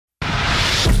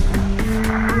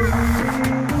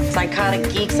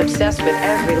psychotic geeks obsessed with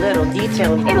every little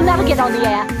detail. It'll never get on the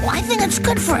air. Well, I think it's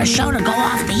good for a show to go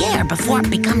off the air before it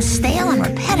becomes stale and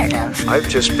repetitive. I've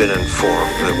just been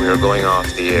informed that we are going off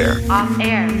the air. Off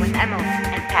air with Emily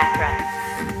and Patra.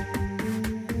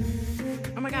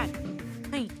 Oh my God.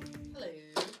 Hi. Hello.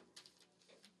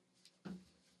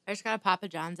 I just got a Papa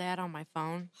John's ad on my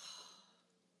phone.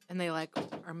 And they like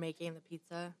are making the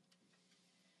pizza.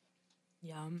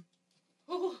 Yum.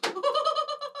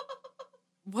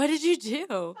 What did you do? I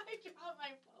dropped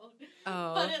my phone.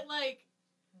 Oh. But it like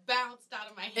bounced out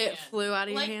of my hand. It flew out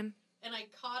of like, your hand? And I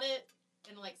caught it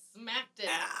and like smacked it.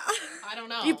 I don't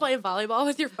know. Do you play volleyball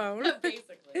with your phone?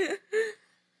 Basically.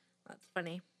 That's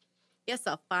funny. You're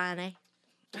so funny.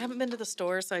 I haven't been to the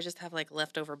store, so I just have like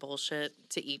leftover bullshit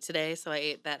to eat today. So I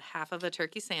ate that half of a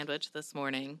turkey sandwich this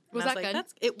morning. Was and I that like, good?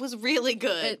 It was really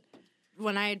good.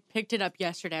 When I picked it up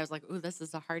yesterday, I was like, ooh, this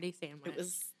is a hearty sandwich. It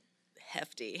was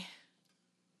hefty.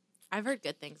 I've heard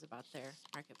good things about their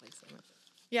marketplace sandwiches.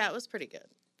 Yeah, it was pretty good.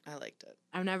 I liked it.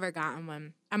 I've never gotten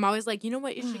one. I'm always like, you know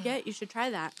what you should get? You should try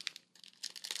that.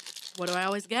 What do I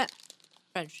always get?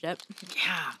 French dip.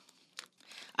 Yeah.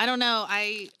 I don't know.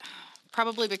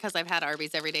 Probably because I've had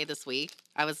Arby's every day this week.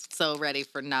 I was so ready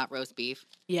for not roast beef.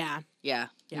 Yeah. Yeah.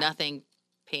 Nothing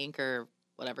pink or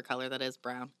whatever color that is,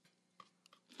 brown.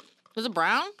 Was it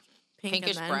brown?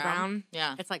 Pinkish and then brown.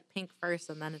 Yeah. It's like pink first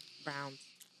and then it's brown.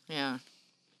 Yeah.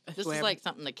 I This swear. is like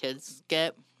something the kids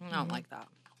get. I don't like that.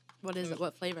 What is it?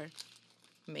 What flavor?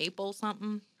 Maple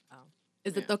something. Oh.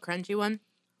 Is it the crunchy one?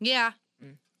 Yeah.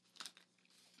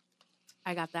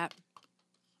 I got that.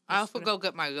 I also go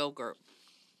get my yogurt.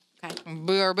 Okay.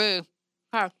 BRB.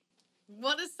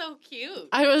 What is so cute?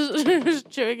 I was just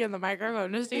chewing in the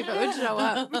microphone to see if it would show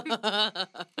up.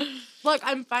 Look,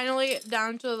 I'm finally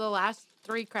down to the last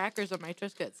 3 crackers of my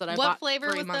Triscuits that I What bought flavor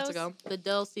 3 was months those? ago. The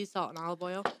dill, sea salt, and olive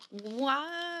oil.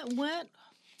 What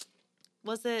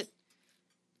was it?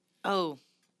 Oh,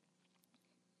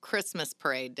 Christmas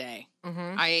parade day.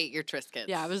 Mm-hmm. I ate your Triscuits.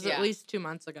 Yeah, it was at least 2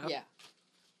 months ago. Yeah.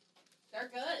 They're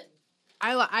good.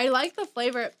 I like the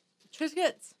flavor.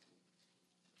 Triscuits.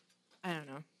 I don't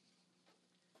know.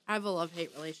 I have a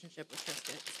love-hate relationship with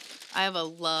Triscuits. I have a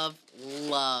love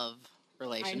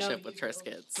relationship you with do.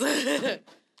 Triscuits.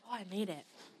 Oh, I made it.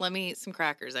 Let me eat some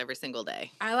crackers every single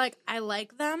day. I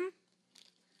like them,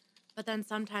 but then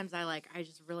sometimes I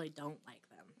just really don't like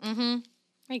them.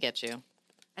 Mm-hmm. I get you.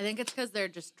 I think it's because they're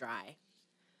just dry.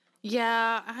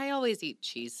 Yeah, I always eat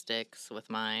cheese sticks with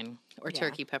mine or Yeah.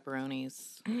 turkey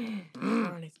pepperonis.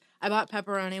 Pepperonis. I bought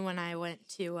pepperoni when I went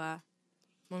to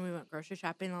when we went grocery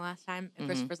shopping the last time. And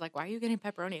Christopher's like, "Why are you getting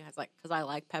pepperoni?" I was like, "Because I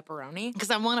like pepperoni."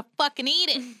 Because I want to fucking eat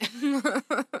it.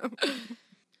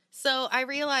 So I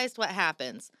realized what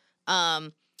happens.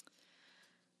 Because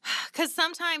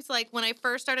sometimes, like, when I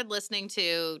first started listening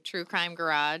to True Crime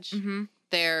Garage, Mm-hmm.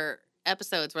 their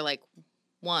episodes were like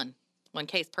one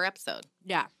case per episode.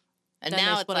 Yeah. And Then they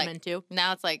now it's split like, them in 2.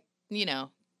 now it's like,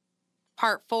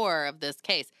 part 4 of this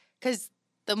case. Because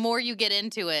the more you get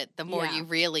into it, the more Yeah. you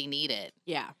really need it.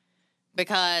 Yeah.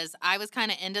 Because I was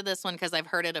kind of into this one because I've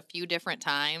heard it a few different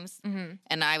times. Mm-hmm.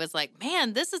 And I was like,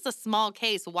 man, this is a small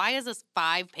case. Why is this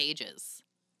 5 pages?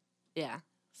 Yeah.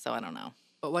 So I don't know.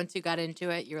 But once you got into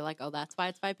it, you're like, "Oh, that's why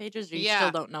it's 5 pages." Or you Yeah. still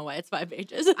don't know why it's 5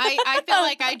 pages. I feel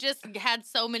like I just had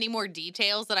so many more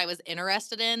details that I was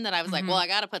interested in that I was like, Mhm. well, I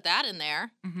got to put that in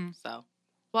there. Mm-hmm. So,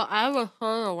 Well, I have a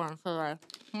further one today.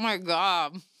 oh my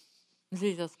God.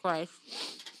 Jesus Christ.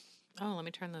 Oh, let me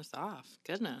turn this off.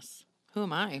 Goodness. Who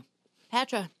am I?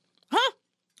 Patra. Huh?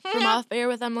 From Off Air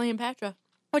with Emily and Patra.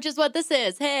 Which is what this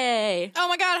is. Hey. Oh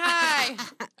my God,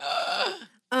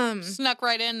 hi. Snuck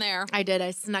right in there. I did. I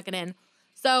snuck it in.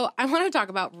 So I want to talk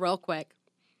about real quick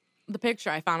the picture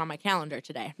I found on my calendar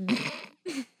today.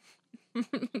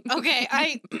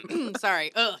 Okay,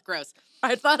 sorry. Ugh, gross.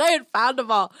 I thought I had found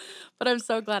them all, but I'm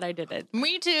so glad I didn't.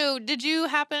 Me too. Did you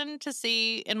happen to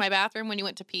see in my bathroom when you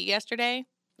went to pee yesterday?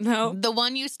 No. The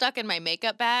one you stuck in my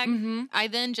makeup bag? Mm-hmm. I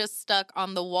then just stuck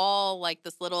on the wall like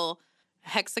this little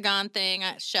hexagon thing,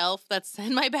 shelf that's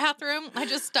in my bathroom. I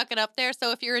just stuck it up there.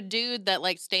 So if you're a dude that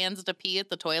like stands to pee at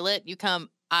the toilet, you come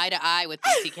eye to eye with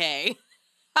BTK.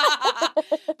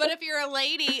 But if you're a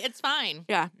lady, it's fine.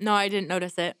 Yeah. No, I didn't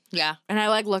notice it. Yeah. And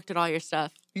I looked at all your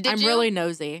stuff. Did I'm you? really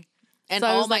nosy. And so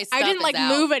I all was my like, stuff I didn't is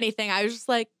out. move anything. I was just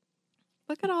like,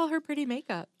 look at all her pretty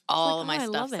makeup. All like, of my oh, I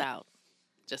love stuff's it. out.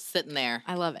 Just sitting there.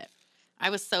 I love it. I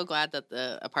was so glad that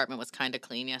the apartment was kind of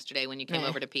clean yesterday when you came Yeah.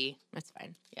 over to pee. It's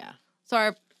fine. Yeah. So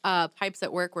our pipes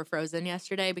at work were frozen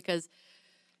yesterday because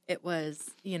it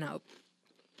was,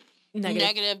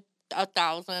 Negative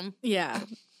 1,000. Yeah.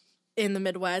 In the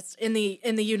Midwest, in the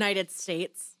United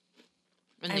States.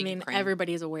 in I the mean, Ukraine.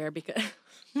 everybody's aware because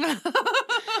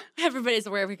everybody's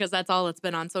aware because that's all it's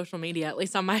been on social media, at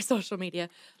least on my social media.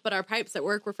 But our pipes at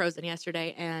work were frozen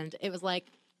yesterday, and it was like,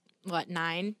 what,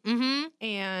 9? Mm-hmm.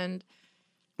 And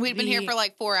We'd been here for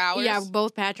like 4 hours. yeah,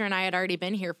 both Patrick and I had already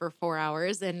been here for 4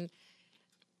 hours, and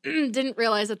didn't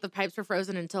realize that the pipes were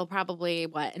frozen until probably,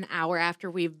 what, an hour after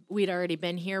we'd already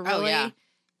been here, really. Oh, yeah.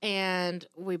 And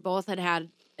we both had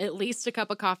at least a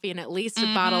cup of coffee and at least a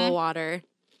bottle of water.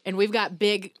 And we've got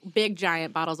big,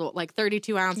 giant bottles of, like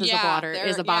 32 ounces of water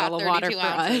is a bottle of water for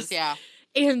ounces, us. Yeah.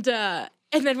 And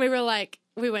then we were like,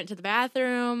 we went to the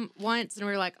bathroom once and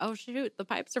we were like, oh shoot, the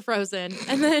pipes are frozen.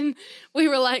 And then we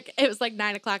were like, it was like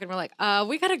 9 o'clock and we're like,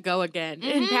 we gotta go again.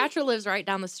 And Patra lives right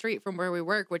down the street from where we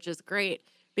work, which is great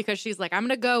because she's like, I'm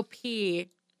gonna go pee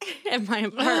at my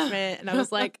apartment. And I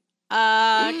was like,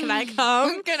 can I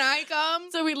come? Can I come?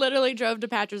 So we literally drove to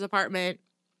Patra's apartment,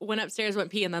 went upstairs, went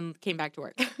pee, and then came back to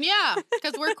work. Yeah,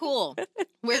 because we're cool.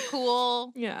 We're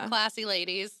cool, Yeah. classy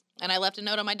ladies. And I left a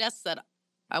note on my desk that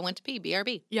I went to pee,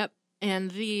 BRB. Yep.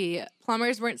 And the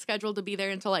plumbers weren't scheduled to be there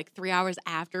until like 3 hours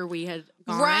after we had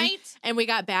gone. Right? And we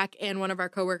got back, and one of our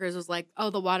coworkers was like, "Oh,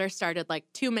 the water started like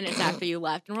 2 minutes after you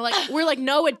left." And we're like,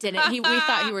 "No, it didn't." We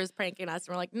thought he was pranking us,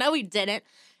 and we're like, "No, he didn't."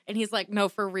 And he's like, "No,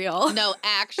 for real." No,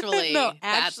 actually. No,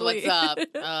 That's actually. what's up.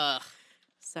 Ugh.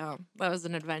 So that was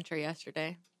an adventure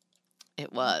yesterday. It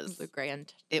It was. was a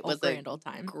grand. It was a grand old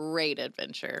time. great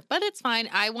adventure. But it's fine.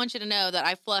 I want you to know that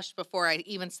I flushed before I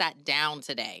even sat down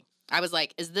today. I was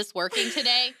like, is this working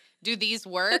today? Do these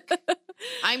work?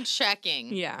 I'm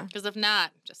checking. Yeah. Because if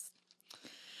not, just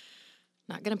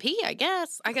not going to pee, I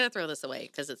guess. I got to throw this away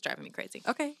because it's driving me crazy.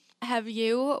 Okay. Have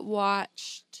you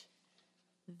watched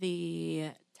the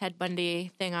Ted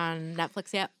Bundy thing on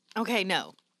Netflix yet? Okay,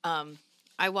 no.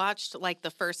 I watched like the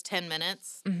first 10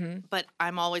 minutes, but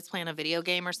I'm always playing a video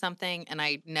game or something, and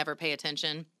I never pay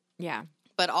attention. Yeah.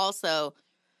 But also,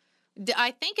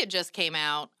 I think it just came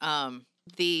out,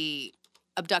 the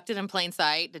Abducted in Plain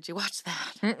Sight. Did you watch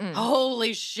that? Mm-mm.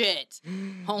 Holy shit.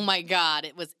 Oh my God.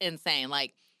 It was insane.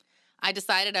 Like, I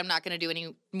decided I'm not going to do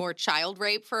any more child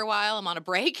rape for a while. I'm on a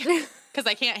break because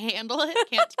I can't handle it.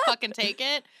 Can't fucking take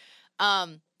it.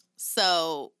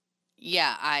 So,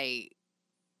 yeah, I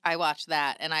watched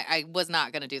that, and I was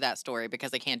not going to do that story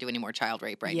because I can't do any more child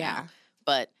rape right now.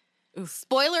 But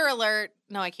spoiler alert.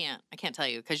 No, I can't. I can't tell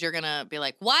you because you're going to be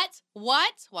like, what?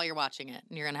 While you're watching it,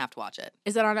 and you're going to have to watch it.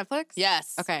 Is it on Netflix?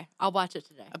 Yes. Okay. I'll watch it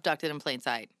today. Abducted in Plain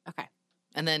Sight. Okay.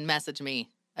 And then message me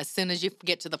as soon as you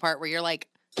get to the part where you're like,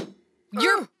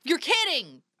 you're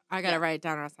kidding. I got to write it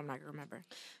down or else I'm not going to remember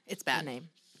It's the bad. name.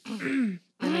 I mean,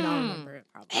 I'll remember it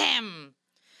probably.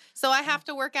 So I have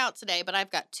to work out today, but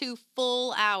I've got 2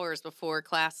 full hours before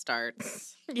class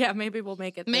starts. Yeah, maybe we'll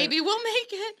make it through. Maybe we'll make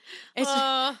it.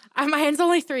 It's mine's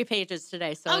only 3 pages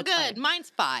today, so oh, it's good. Mine's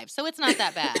 5, so it's not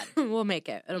that bad. fine. We'll make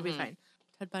it. It'll be fine.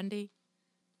 Ted Bundy?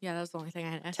 Yeah, that was the only thing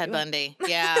I had to ask Ted you. Bundy.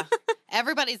 Yeah.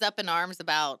 Everybody's up in arms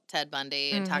about Ted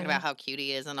Bundy and talking about how cute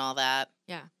he is and all that.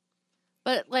 Yeah.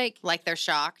 But like Like they're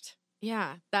shocked.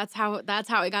 yeah, that's how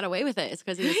he got away with it. It's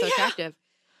because he was so Yeah. attractive.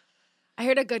 I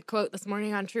heard a good quote this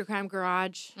morning on True Crime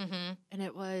Garage, Mm-hmm. and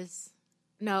it was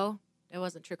no, it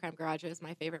wasn't True Crime Garage. It was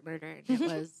My Favorite Murder, and it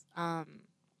was oh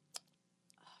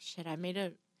shit, I made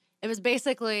it. It was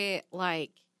basically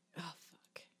like oh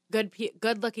fuck,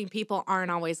 good looking people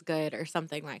aren't always good or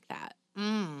something like that.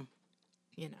 Mm.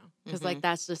 You know, because like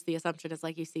that's just the assumption is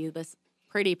like you see this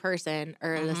pretty person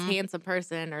or this handsome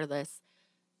person or this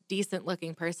decent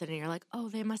looking person, and you're like, oh,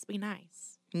 they must be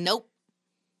nice, Nope.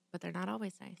 but they're not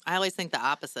always nice. I always think the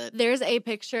opposite. There's a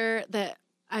picture that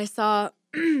I saw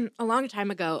a long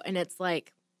time ago, and it's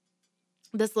like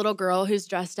this little girl who's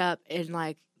dressed up in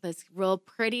like this real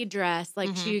pretty dress.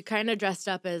 Like she kind of dressed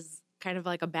up as kind of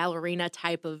like a ballerina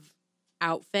type of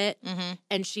outfit,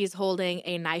 and she's holding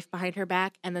a knife behind her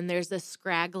back. And then there's this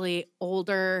scraggly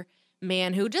older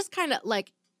man who just kind of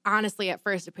like, honestly, at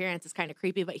first appearance is kind of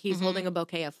creepy, but he's holding a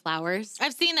bouquet of flowers.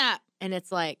 I've seen that. And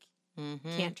it's like,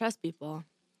 can't trust people.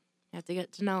 You have to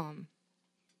get to know them.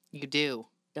 You do.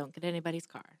 Don't get anybody's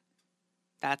car.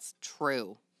 That's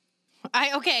true.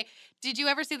 Okay. Did you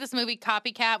ever see this movie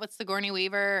Copycat with Sigourney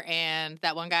Weaver and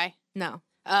that one guy? No.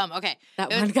 Okay.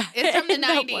 That It one was- guy. It's from the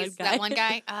That 90s. That one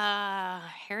guy.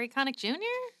 Harry Connick Jr.?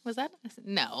 Was that?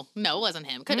 No, it wasn't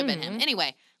him. Could have been him.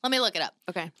 Anyway, let me look it up.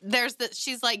 Okay.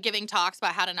 She's like giving talks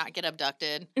about how to not get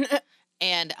abducted.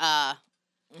 And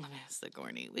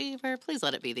Sigourney Weaver, please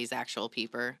let it be these actual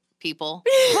people.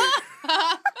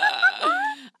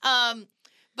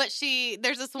 But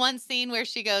there's this one scene where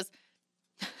she goes,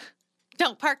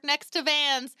 don't park next to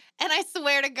vans. And I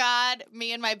swear to God,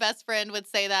 me and my best friend would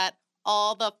say that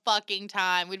all the fucking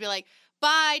time. We'd be like,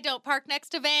 bye, don't park next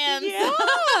to vans. Yeah.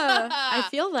 I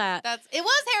feel that. It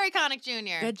was Harry Connick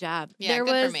Jr. Good job. Yeah,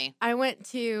 good for me. I went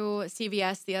to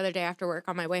CVS the other day after work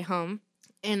on my way home,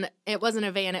 and it wasn't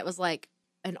a van. It was like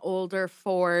an older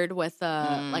Ford with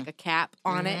like a cap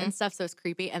on it and stuff, so it's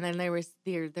creepy. And then there were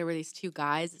these two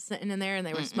guys sitting in there, and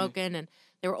they were smoking, and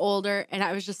they were older, and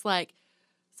I was just like,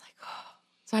 it's like, oh.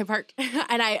 So I parked,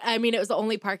 and I mean, it was the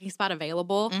only parking spot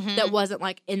available that wasn't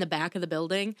like in the back of the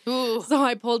building. Ooh. So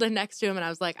I pulled in next to him, and I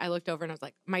looked over, and I was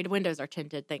like, my windows are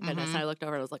tinted, thank goodness. And I looked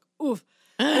over, and I was like, oof.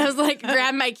 And I was like,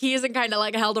 grabbed my keys and kind of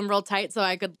like held them real tight so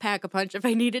I could pack a punch if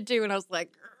I needed to. And I was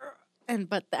like,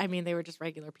 but I mean, they were just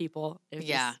regular people.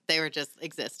 Yeah, they were just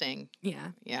existing. Yeah.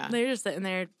 Yeah. They were just sitting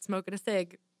there smoking a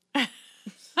cig.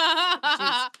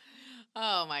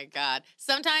 Oh my God.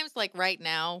 Sometimes, like right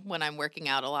now, when I'm working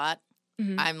out a lot,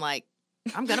 I'm like,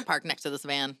 I'm going to park next to this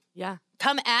van. Yeah.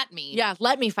 Come at me. Yeah,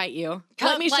 let me fight you.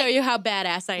 Let me show you how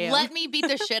badass I am. Let me beat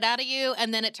the shit out of you.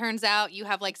 And then it turns out you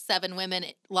have like 7 women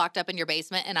locked up in your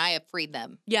basement and I have freed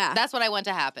them. Yeah. That's what I want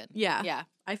to happen. Yeah. Yeah.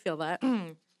 I feel that.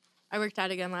 I worked out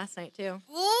again last night, too.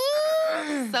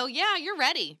 So, yeah, you're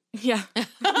ready. Yeah.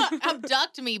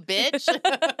 Abduct me, bitch.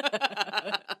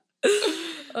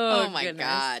 Oh my goodness.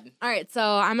 God. All right, so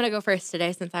I'm going to go first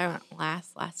today since I went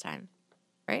last time.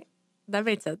 Right? That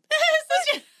made sense.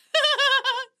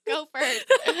 Go first.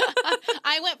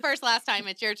 I went first last time.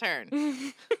 It's your turn.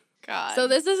 God. So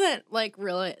this isn't like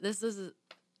really,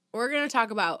 we're going to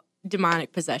talk about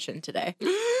demonic possession today.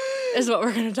 Is what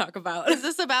we're going to talk about. Is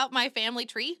this about my family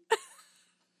tree?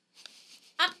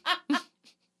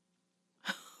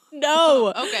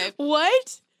 No. Okay.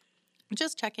 What?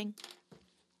 Just checking.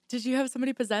 Did you have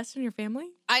somebody possessed in your family?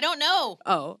 I don't know.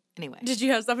 Oh. Anyway. Did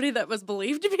you have somebody that was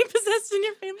believed to be possessed in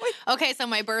your family? Okay, so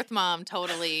my birth mom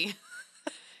totally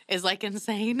is like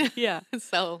insane. Yeah.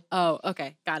 So. Oh,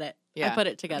 okay. Got it. Yeah. I put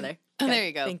it together. There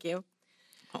you go. Thank you.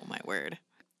 Oh, my word.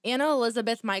 Anna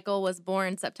Elizabeth Michael was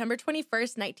born September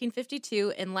 21st,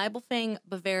 1952 in Leibelfing,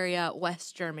 Bavaria,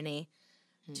 West Germany,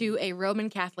 to a Roman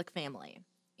Catholic family.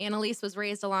 Annalise was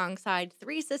raised alongside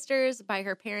 3 sisters by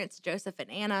her parents, Joseph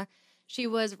and Anna. She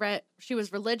was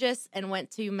religious and went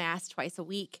to Mass twice a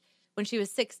week. When she was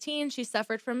 16, she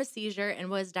suffered from a seizure and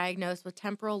was diagnosed with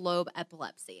temporal lobe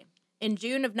epilepsy. In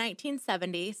June of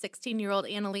 1970, 16-year-old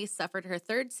Annalise suffered her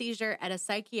 3rd seizure at a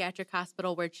psychiatric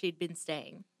hospital where she'd been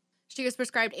staying. She was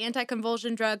prescribed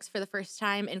anticonvulsion drugs for the first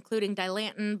time, including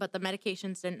Dilantin, but the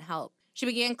medications didn't help. She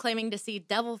began claiming to see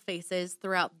devil faces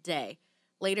throughout the day.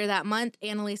 Later that month,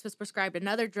 Annalise was prescribed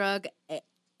another drug,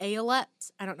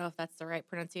 Aalept. I don't know if that's the right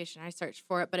pronunciation. I searched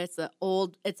for it, but it's an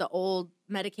old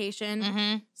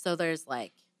medication. So there's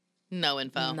like no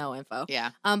info. No info. Yeah.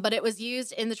 But it was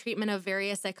used in the treatment of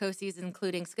various psychoses,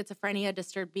 including schizophrenia,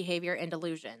 disturbed behavior, and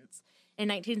delusions. In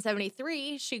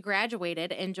 1973, she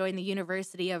graduated and joined the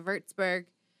University of Würzburg.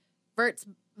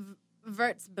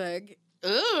 Würzburg.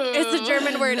 Ooh. It's a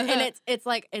German word, and it's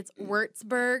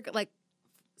Würzburg, like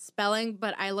spelling,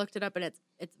 but I looked it up, and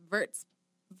it's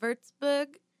Würzburg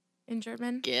in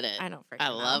German. Get it. I don't freaking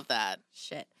know. love that.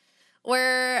 Shit.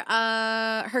 Where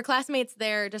her classmates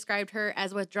there described her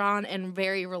as withdrawn and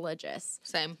very religious.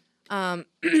 Same.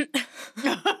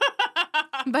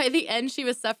 By the end, she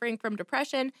was suffering from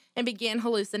depression and began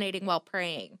hallucinating while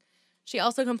praying. She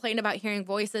also complained about hearing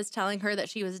voices telling her that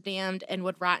she was damned and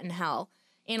would rot in hell.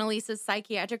 Annalise's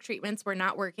psychiatric treatments were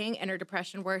not working, and her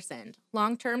depression worsened.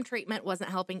 Long-term treatment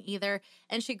wasn't helping either,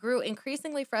 and she grew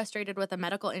increasingly frustrated with a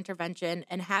medical intervention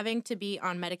and having to be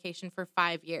on medication for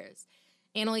 5 years.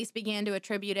 Annalise began to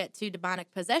attribute it to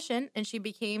demonic possession, and she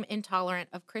became intolerant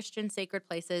of Christian sacred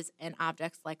places and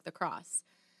objects like the cross.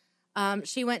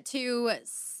 She went to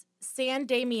San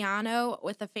Damiano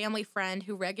with a family friend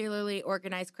who regularly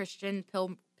organized Christian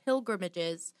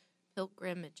pilgrimages.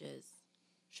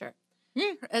 Sure.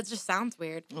 It just sounds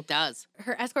weird. It does.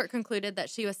 Her escort concluded that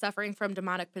she was suffering from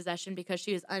demonic possession because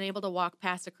she was unable to walk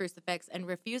past a crucifix and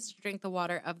refused to drink the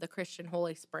water of the Christian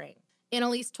holy spring.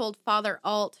 Annalise told Father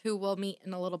Alt, who we'll meet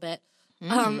in a little bit,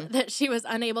 that she was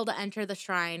unable to enter the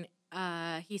shrine.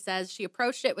 He says she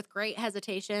approached it with great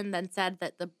hesitation, then said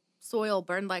that the soil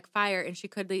burned like fire and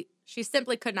she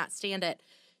simply could not stand it.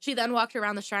 She then walked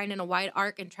around the shrine in a wide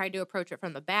arc and tried to approach it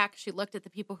from the back. She looked at the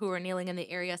people who were kneeling in the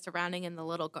area surrounding the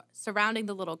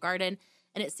little garden,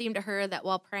 and it seemed to her that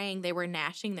while praying, they were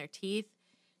gnashing their teeth.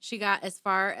 She got as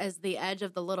far as the edge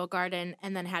of the little garden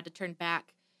and then had to turn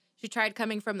back. She tried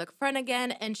coming from the front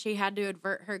again, and she had to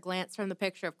avert her glance from the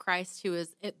picture of Christ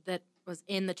that was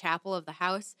in the chapel of the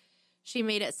house. She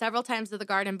made it several times to the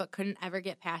garden but couldn't ever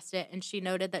get past it, and she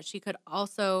noted that she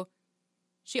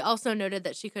She also noted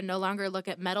that she could no longer look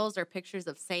at medals or pictures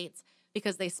of saints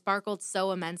because they sparkled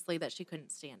so immensely that she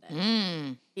couldn't stand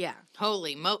it. Yeah.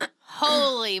 Holy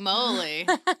moly.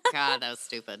 God, that was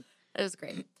stupid. It was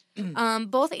great.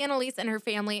 Both Annalise and her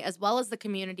family, as well as the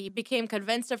community, became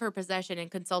convinced of her possession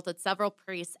and consulted several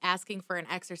priests asking for an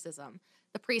exorcism.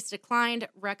 The priest declined,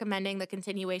 recommending the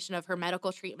continuation of her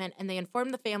medical treatment, and they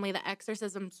informed the family that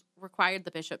exorcisms required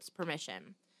the bishop's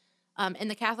permission. In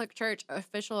the Catholic Church,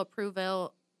 official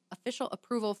approval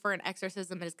for an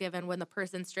exorcism is given when the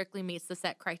person strictly meets the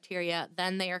set criteria.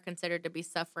 Then they are considered to be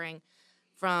suffering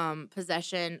from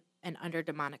possession and under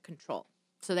demonic control.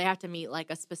 So they have to meet like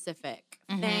a specific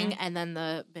thing, and then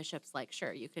the bishop's like,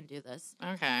 sure, you can do this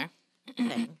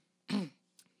thing.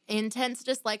 Intense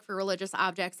dislike for religious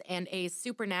objects and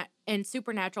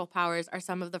supernatural powers are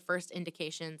some of the first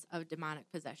indications of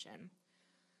demonic possession.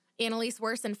 Annalise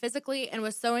worsened physically and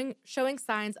was showing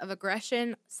signs of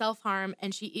aggression, self-harm,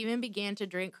 and she even began to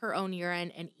drink her own urine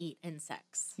and eat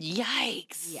insects.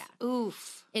 Yikes. Yeah.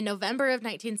 Oof. In November of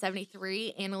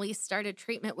 1973, Annalise started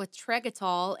treatment with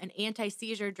Tregatol, an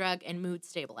anti-seizure drug and mood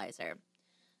stabilizer.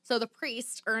 So the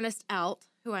priest, Ernest Alt,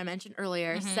 who I mentioned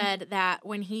earlier, said that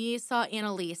when he saw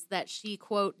Annalise that she,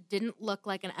 quote, didn't look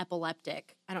like an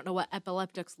epileptic. I don't know what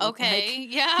epileptics look like. Okay,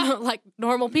 yeah. Like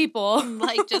normal people.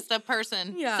 Like just a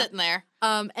person Yeah. sitting there.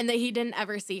 And that he didn't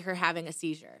ever see her having a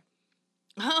seizure.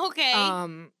 Okay.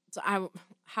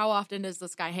 How often is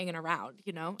this guy hanging around,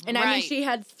 you know? And I mean, Right. she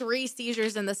had 3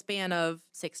 seizures in the span of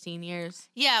 16 years.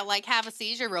 Yeah, like have a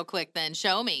seizure real quick then.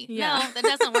 Show me. Yeah. No, that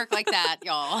doesn't work like that,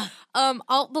 y'all.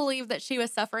 Alt believed that she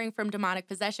was suffering from demonic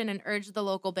possession and urged the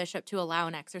local bishop to allow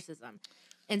an exorcism.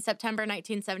 In September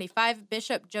 1975,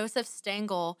 Bishop Joseph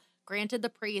Stengel granted the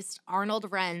priest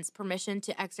Arnold Renz permission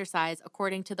to exorcise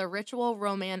according to the Ritual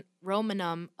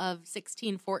Romanum of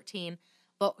 1614,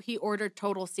 but he ordered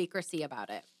total secrecy about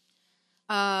it.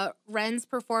 Renz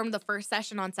performed the first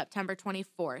session on September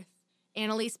 24th.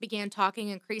 Annalise began talking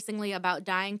increasingly about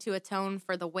dying to atone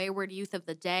for the wayward youth of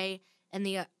the day and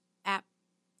the, I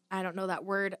don't know that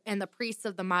word, and the priests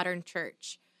of the modern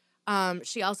church.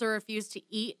 She also refused to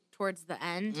eat towards the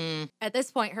end. At this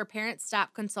point, her parents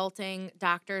stopped consulting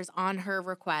doctors on her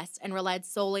request and relied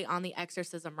solely on the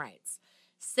exorcism rites.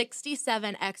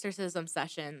 67 exorcism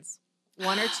sessions,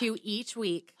 1 or 2 each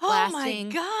week, My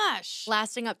gosh.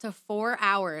 lasting up to 4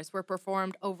 hours, were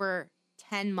performed over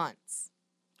 10 months.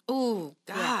 Ooh,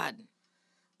 God.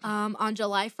 On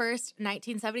July 1st,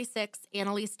 1976,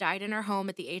 Annalise died in her home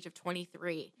at the age of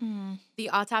 23. The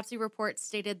autopsy report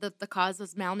stated that the cause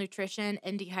was malnutrition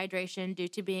and dehydration due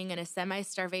to being in a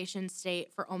semi-starvation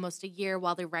state for almost a year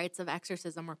while the rites of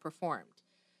exorcism were performed.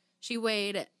 She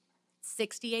weighed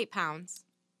 68 pounds.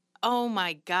 Oh,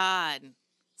 my God.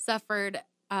 Suffered,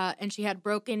 and she had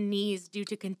broken knees due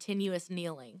to continuous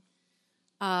kneeling.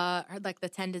 Like the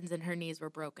tendons in her knees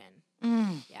were broken.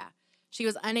 Yeah. She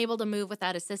was unable to move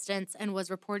without assistance and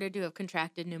was reported to have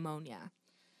contracted pneumonia.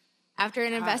 After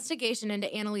an investigation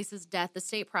into Annalise's death, the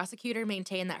state prosecutor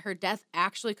maintained that her death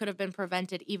actually could have been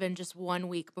prevented even just 1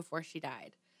 week before she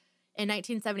died. In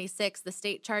 1976, the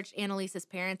state charged Annalise's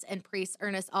parents and priests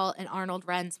Ernest Alt and Arnold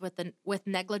Renz with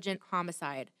negligent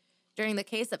homicide. During the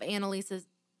case, Annalise's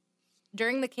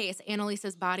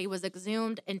body was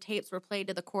exhumed and tapes were played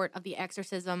to the court of the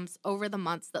exorcisms over the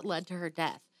months that led to her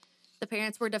death. The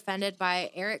parents were defended by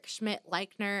Eric Schmidt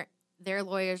Leichner. Their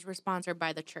lawyers were sponsored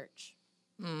by the church.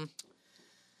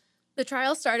 The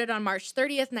trial started on March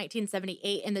 30th,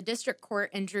 1978 in the district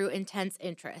court and drew intense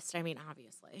interest. I mean,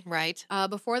 obviously. Right.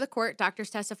 Before the court,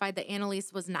 doctors testified that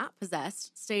Annalise was not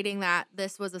possessed, stating that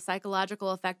this was a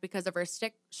psychological effect because of her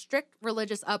strict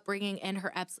religious upbringing and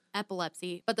her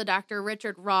epilepsy. But the doctor,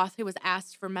 Richard Roth, who was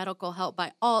asked for medical help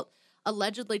by Alt,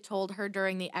 allegedly told her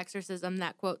during the exorcism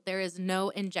that, quote, there is no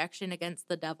injection against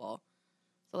the devil.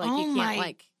 So, like, you can't,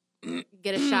 like,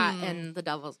 get a shot and the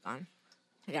devil's gone.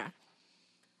 Yeah.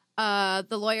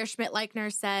 The lawyer Schmidt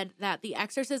Leichner said that the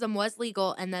exorcism was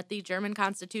legal and that the German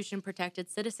Constitution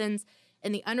protected citizens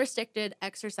in the unrestricted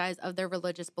exercise of their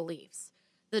religious beliefs.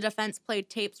 The defense played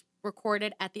tapes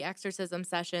recorded at the exorcism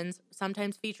sessions,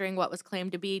 sometimes featuring what was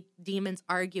claimed to be demons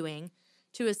arguing,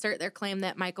 to assert their claim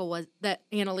that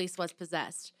Annalise was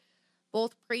possessed.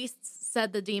 Both priests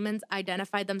said the demons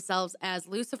identified themselves as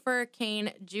Lucifer,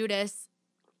 Cain, Judas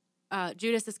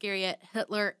Iscariot,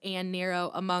 Hitler, and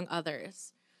Nero, among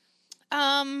others.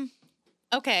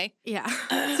 Okay. Yeah.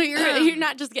 So you're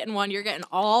not just getting one, you're getting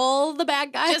all the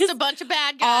bad guys. Just a bunch of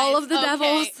bad guys. All of the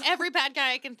devils. Every bad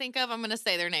guy I can think of, I'm going to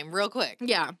say their name real quick.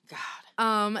 Yeah.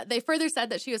 God. They further said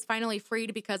that she was finally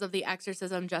freed because of the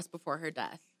exorcism just before her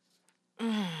death.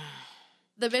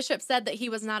 The bishop said that he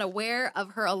was not aware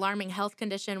of her alarming health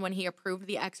condition when he approved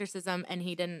the exorcism, and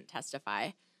he didn't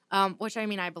testify. Which, I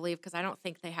mean, I believe, because I don't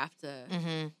think they have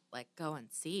to, like, go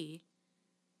and see.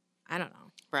 I don't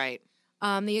know. Right.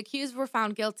 The accused were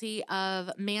found guilty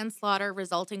of manslaughter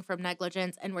resulting from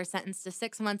negligence and were sentenced to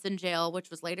 6 months in jail, which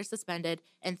was later suspended,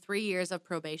 and 3 years of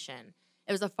probation.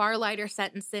 It was a far lighter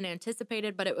sentence than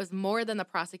anticipated, but it was more than the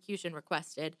prosecution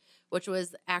requested, which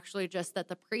was actually just that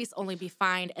the priest only be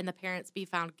fined and the parents be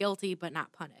found guilty but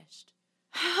not punished.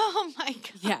 Oh, my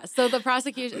God. Yeah, so the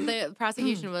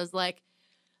prosecution was like,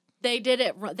 they did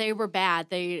it, they were bad,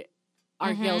 they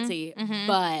are guilty,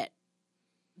 but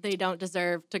they don't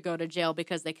deserve to go to jail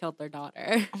because they killed their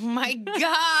daughter. Oh, my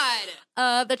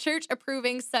God. The church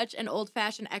approving such an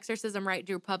old-fashioned exorcism rite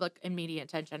drew public and media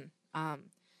attention.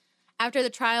 After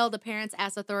the trial, the parents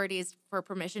asked authorities for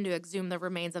permission to exhume the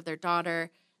remains of their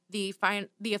daughter. The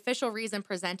official reason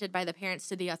presented by the parents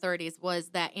to the authorities was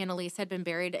that Annalise had been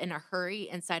buried in a hurry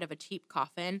inside of a cheap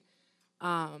coffin.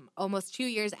 Almost 2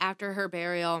 years after her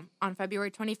burial, on February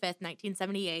 25th,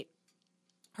 1978,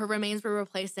 her remains were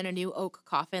replaced in a new oak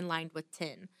coffin lined with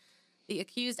tin. The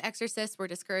accused exorcists were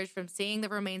discouraged from seeing the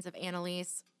remains of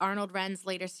Annalise. Arnold Renz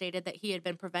later stated that he had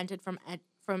been prevented from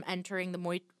entering the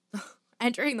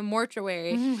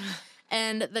mortuary,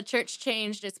 and the church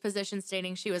changed its position,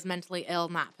 stating she was mentally ill,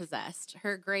 not possessed.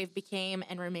 Her grave became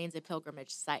and remains a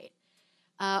pilgrimage site.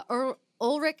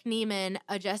 Ulrich Niemann,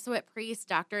 a Jesuit priest,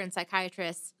 doctor, and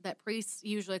psychiatrist that priests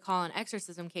usually call on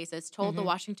exorcism cases, told the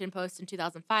Washington Post in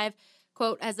 2005,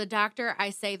 quote, "As a doctor,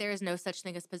 I say there is no such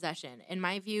thing as possession. In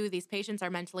my view, these patients are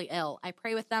mentally ill. I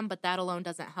pray with them, but that alone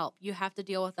doesn't help. You have to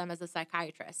deal with them as a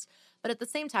psychiatrist. But at the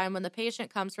same time, when the patient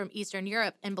comes from Eastern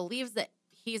Europe and believes that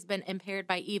he's been impaired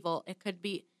by evil, it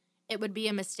would be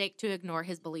a mistake to ignore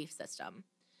his belief system."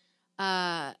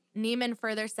 Niemann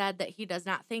further said that he does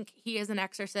not think he is an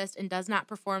exorcist and does not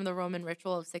perform the Roman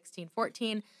ritual of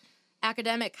 1614.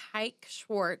 Academic Heike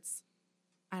Schwartz,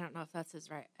 I don't know if that's his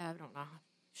right, I don't know.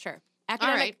 Sure.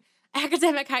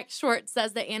 Academic Heike Schwartz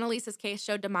says that Annalise's case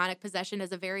showed demonic possession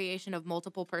as a variation of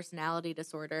multiple personality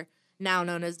disorder, now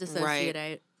known as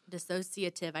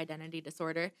dissociative identity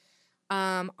disorder.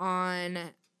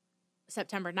 On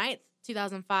September 9th,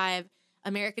 2005,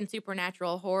 American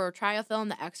supernatural horror trial film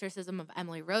The Exorcism of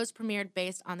Emily Rose premiered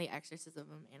based on The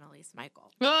Exorcism of Annalise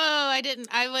Michael. Oh,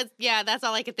 that's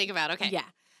all I could think about. Okay. Yeah.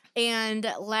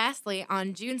 And lastly,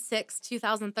 on June 6,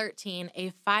 2013, a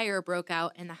fire broke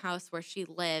out in the house where she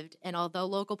lived, and although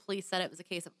local police said it was a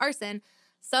case of arson,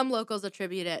 some locals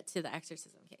attribute it to the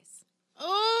exorcism case.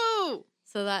 Oh!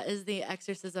 So that is the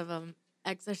exorcism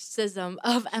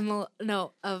of Emily, I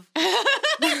love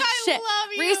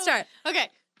you. Restart.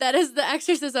 Okay. That is the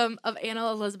exorcism of Anna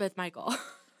Elizabeth Michael.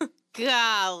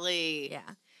 Golly.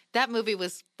 Yeah. That movie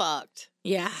was fucked.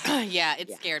 Yeah. Yeah,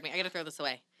 it scared me. I gotta throw this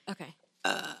away. Okay.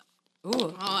 Ooh.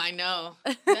 Oh, I know.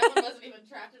 That one wasn't even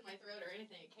trapped in my throat or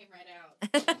anything. It came right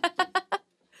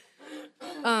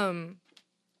out.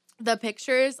 The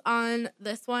pictures on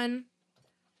this one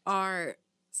are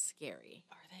scary.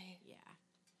 Are they? Yeah.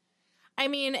 I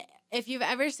mean, if you've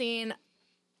ever seen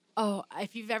a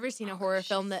horror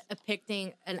film that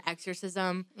depicting an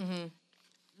exorcism,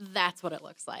 that's what it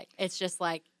looks like. It's just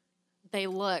like they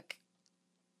look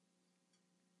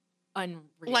unreal.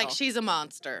 Like she's a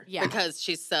monster. Yeah. Because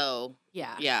she's so...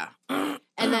 Yeah. Yeah.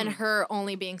 And then her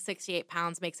only being 68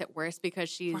 pounds makes it worse because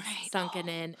she's sunken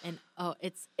in, and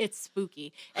it's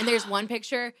spooky. And there's one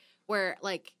picture where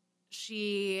like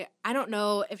I don't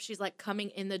know if she's like coming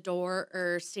in the door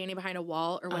or standing behind a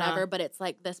wall or whatever, but it's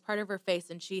like this part of her face,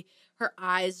 and her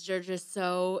eyes are just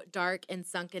so dark and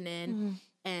sunken in,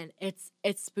 and it's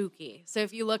spooky. So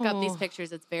if you look up these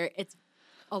pictures, it's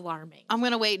alarming. I'm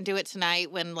gonna wait and do it tonight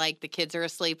when like the kids are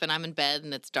asleep and I'm in bed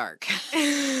and it's dark.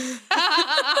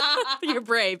 You're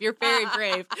brave. You're very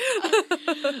brave.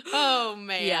 Oh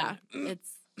man. Yeah. It's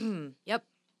yep.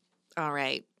 All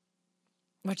right.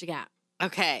 What you got?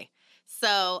 Okay.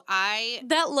 So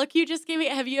that look you just gave me.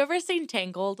 Have you ever seen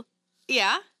Tangled?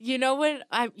 Yeah. You know when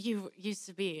you used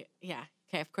to be, yeah.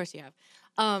 Okay, of course you have.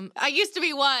 I used to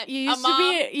be what? You used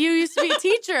to be a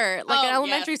teacher, like an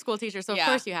elementary school teacher, so of Yeah.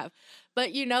 course you have.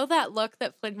 But you know that look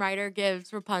that Flynn Rider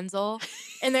gives Rapunzel?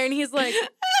 And then he's like,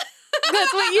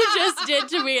 that's what you just did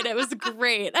to me, and it was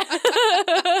great.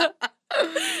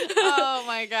 Oh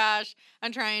my gosh.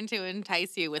 I'm trying to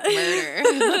entice you with murder.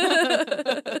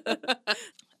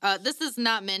 This is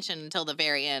not mentioned until the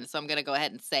very end, so I'm going to go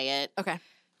ahead and say it. Okay.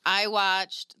 I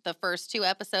watched the first 2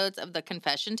 episodes of the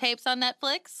Confession Tapes on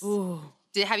Netflix. Ooh.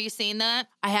 Have you seen that?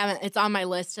 I haven't. It's on my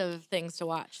list of things to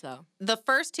watch, though. The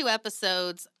first 2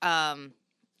 episodes,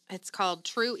 It's called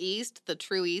True East, the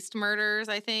True East Murders,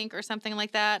 I think, or something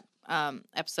like that.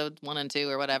 Episode 1 and 2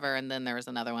 or whatever, and then there was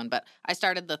another one. But I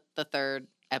started the third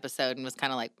episode and was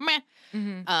kind of like, meh.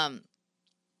 Mm-hmm.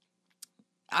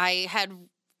 I had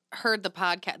heard the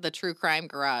podcast, the True Crime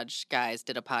Garage guys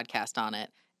did a podcast on it,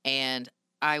 and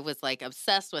I was like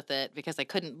obsessed with it because I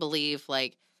couldn't believe,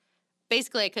 like,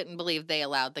 basically I couldn't believe they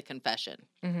allowed the confession.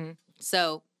 Mm-hmm.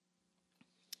 So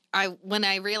when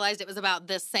I realized it was about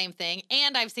this same thing,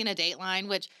 and I've seen a Dateline,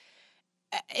 which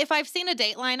if I've seen a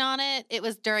Dateline on it, it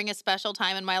was during a special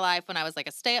time in my life when I was like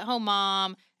a stay-at-home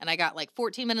mom and I got like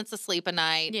 14 minutes of sleep a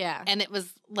night. Yeah. And it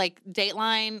was like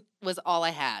Dateline was all I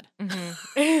had.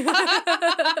 Mm-hmm.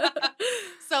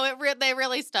 So they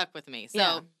really stuck with me. So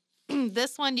Yeah.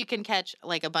 this one you can catch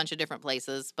like a bunch of different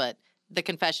places, but the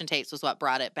confession tapes was what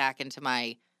brought it back into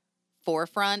my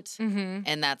forefront. Mm-hmm.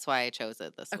 And that's why I chose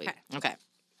it this week. Okay.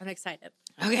 I'm excited.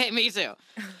 Okay, me too.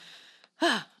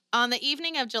 On the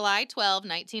evening of July 12,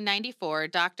 1994,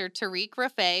 Dr. Tariq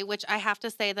Rafay, which I have to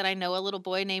say that I know a little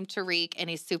boy named Tariq, and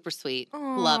he's super sweet.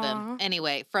 Love him. Aw.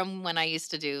 Anyway, from when I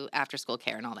used to do after-school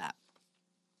care and all that.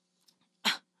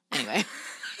 Anyway.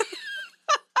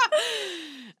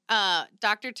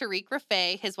 Dr. Tariq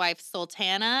Rafay, his wife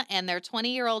Sultana, and their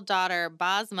 20-year-old daughter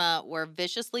Basma were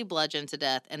viciously bludgeoned to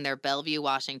death in their Bellevue,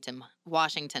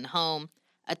 Washington home.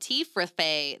 Atif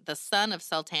Rafay, the son of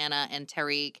Sultana and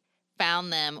Tariq,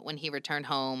 found them when he returned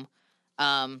home,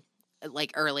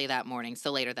 like early that morning,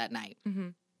 so later that night. Mm-hmm.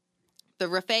 The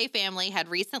Rafay family had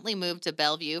recently moved to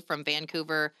Bellevue from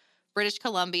Vancouver, British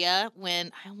Columbia,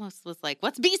 when I almost was like,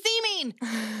 what's BC mean?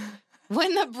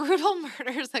 When the brutal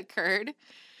murders occurred,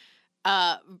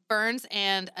 Burns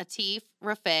and Atif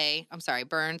Rafay,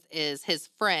 Burns is his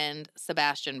friend,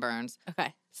 Sebastian Burns.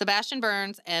 Okay. Sebastian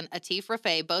Burns and Atif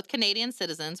Rafay, both Canadian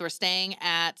citizens, were staying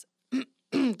at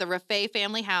the Rafay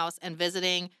family house and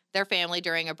visiting their family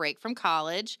during a break from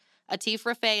college. Atif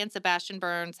Rafay and Sebastian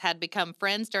Burns had become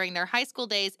friends during their high school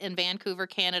days in Vancouver,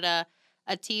 Canada.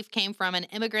 Atif came from an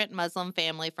immigrant Muslim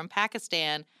family from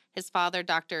Pakistan. His father,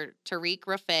 Dr. Tariq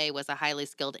Rafay, was a highly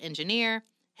skilled engineer.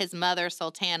 His mother,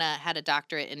 Sultana, had a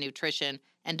doctorate in nutrition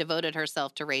and devoted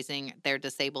herself to raising their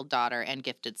disabled daughter and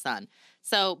gifted son.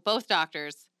 So both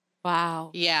doctors.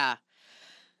 Wow. Yeah.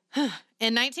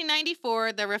 In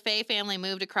 1994, the Rafay family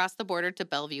moved across the border to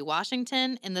Bellevue,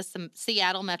 Washington, in the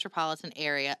Seattle metropolitan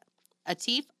area.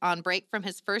 Atif, on break from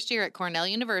his first year at Cornell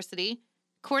University,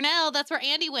 Cornell, that's where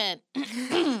Andy went,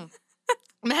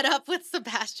 met up with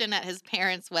Sebastian at his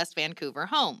parents' West Vancouver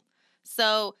home.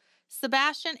 So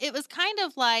Sebastian, it was kind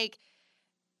of like,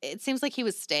 it seems like he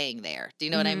was staying there. Do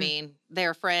you know what I mean?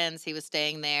 They're friends. He was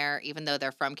staying there. Even though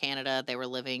they're from Canada, they were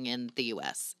living in the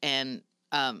U.S., and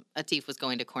Atif was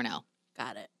going to Cornell.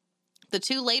 Got it. The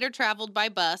two later traveled by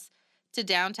bus to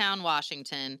downtown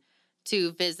Washington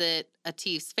to visit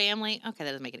Atif's family. Okay,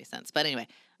 that doesn't make any sense. But anyway,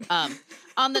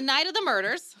 on the night of the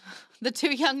murders, the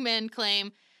two young men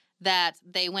claim that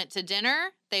they went to dinner,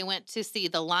 they went to see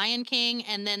The Lion King,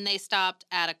 and then they stopped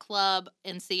at a club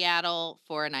in Seattle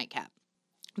for a nightcap.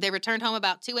 They returned home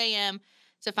about 2 a.m.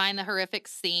 to find the horrific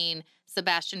scene.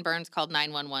 Sebastian Burns called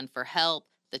 911 for help.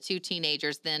 The two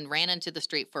teenagers then ran into the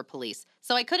street for police.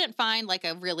 So I couldn't find like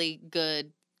a really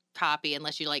good copy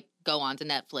unless you like go onto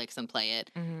Netflix and play it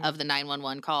of the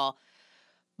 911 call.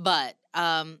 But,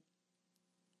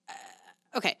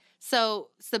 okay.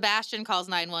 So Sebastian calls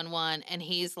 911 and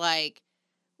he's like,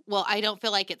 well, I don't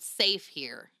feel like it's safe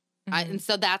here. And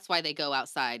so that's why they go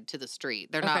outside to the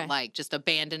street. They're not like just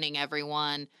abandoning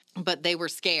everyone, but they were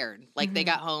scared. Like they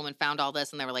got home and found all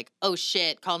this and they were like, oh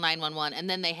shit, call 911. And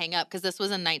then they hang up because this was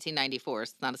in 1994.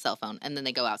 So it's not a cell phone. And then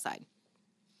they go outside.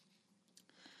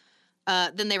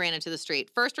 Then they ran into the street.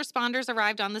 First responders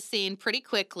arrived on the scene pretty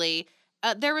quickly.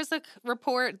 There was a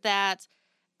report that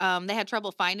they had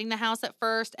trouble finding the house at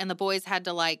first and the boys had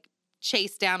to like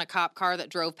chase down a cop car that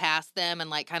drove past them and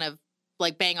like kind of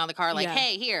like bang on the car like,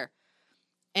 hey, here.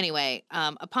 Anyway,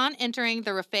 upon entering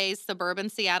the Rafay's suburban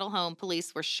Seattle home,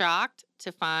 police were shocked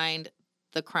to find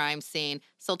the crime scene.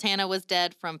 Sultana was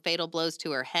dead from fatal blows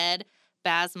to her head.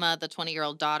 Basma, the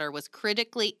 20-year-old daughter, was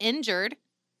critically injured,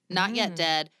 not yet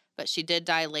dead, but she did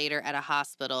die later at a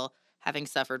hospital, having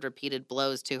suffered repeated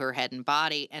blows to her head and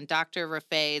body. And Dr.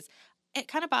 Rafay's, it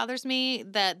kind of bothers me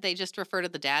that they just refer to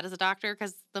the dad as a doctor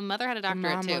because the mother had a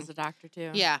doctorate Mom too. was a doctor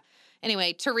too. Yeah.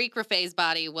 Anyway, Tariq Rafay's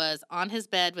body was on his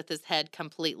bed with his head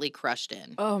completely crushed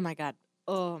in. Oh my God.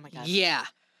 Oh my God. Yeah.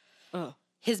 Oh.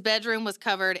 His bedroom was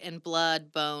covered in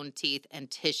blood, bone, teeth, and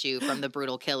tissue from the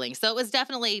brutal killing. So it was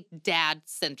definitely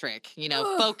dad-centric, you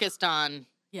know, focused on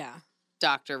Yeah.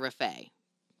 Dr. Rafay,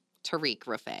 Tariq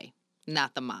Rafay,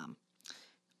 not the mom.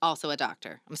 also a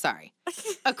doctor. I'm sorry.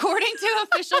 According to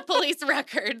official police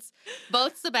records,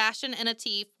 both Sebastian and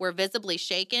Atif were visibly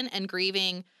shaken and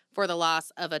grieving for the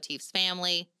loss of Atif's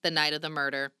family the night of the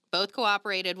murder. Both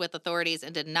cooperated with authorities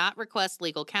and did not request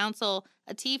legal counsel.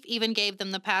 Atif even gave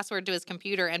them the password to his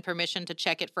computer and permission to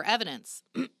check it for evidence.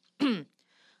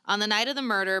 On the night of the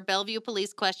murder, Bellevue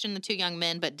police questioned the two young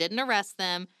men but didn't arrest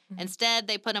them. Instead,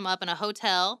 they put them up in a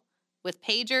hotel with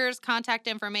pagers, contact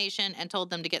information, and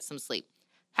told them to get some sleep.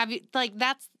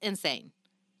 That's insane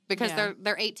because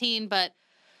they're 18, but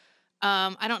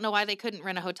I don't know why they couldn't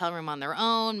rent a hotel room on their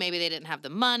own. Maybe they didn't have the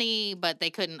money, but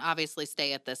they couldn't obviously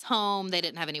stay at this home. They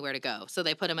didn't have anywhere to go. So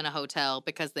they put them in a hotel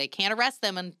because they can't arrest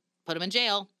them and put them in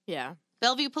jail. Yeah.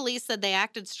 Bellevue police said they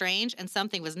acted strange and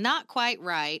something was not quite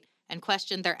right and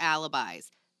questioned their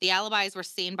alibis. The alibis were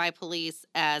seen by police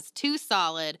as too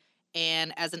solid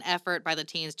and as an effort by the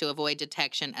teens to avoid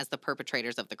detection as the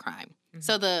perpetrators of the crime.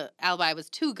 So the alibi was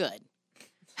too good.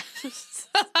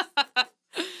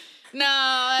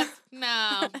 No.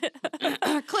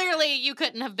 Clearly, you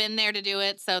couldn't have been there to do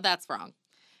it, so that's wrong.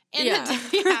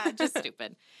 Just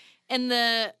stupid. In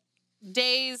the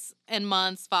days and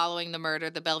months following the murder,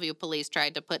 the Bellevue police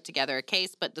tried to put together a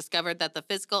case, but discovered that the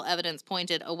physical evidence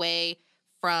pointed away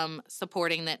from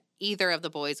supporting that either of the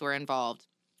boys were involved.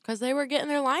 Because they were getting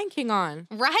their Lion King on.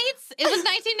 Right? It was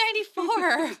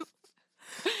 1994.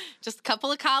 Just a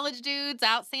couple of college dudes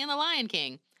out seeing the Lion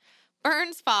King.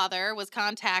 Burns' father was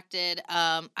contacted,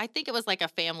 I think it was like a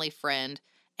family friend,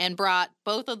 and brought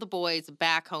both of the boys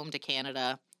back home to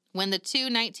Canada. When the two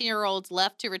 19-year-olds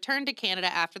left to return to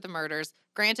Canada after the murders,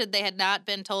 granted they had not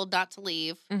been told not to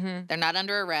leave, they're not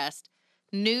under arrest,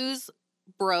 news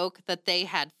broke that they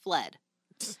had fled.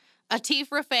 Atif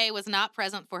Rafay was not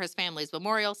present for his family's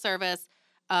memorial service,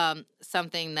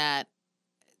 something that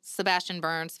Sebastian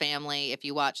Burns' family, if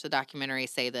you watch the documentary,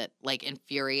 say that,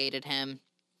 infuriated him.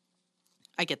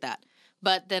 I get that.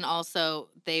 But then also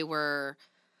they were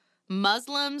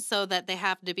Muslims, so that they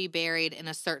have to be buried in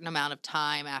a certain amount of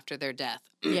time after their death.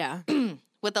 Yeah.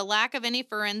 With a lack of any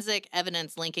forensic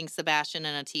evidence linking Sebastian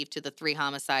and Atif to the three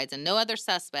homicides and no other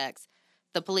suspects,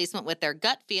 the police went with their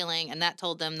gut feeling, and that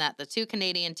told them that the two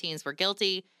Canadian teens were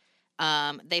guilty.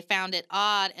 They found it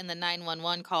odd in the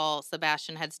 911 call.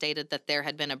 Sebastian had stated that there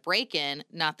had been a break-in,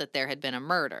 not that there had been a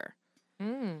murder.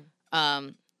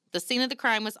 The scene of the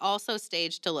crime was also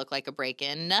staged to look like a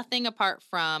break-in, nothing apart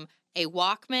from a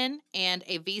Walkman and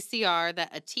a VCR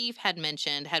that Atif had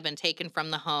mentioned had been taken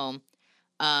from the home.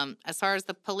 As far as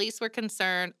the police were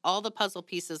concerned, all the puzzle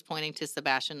pieces pointing to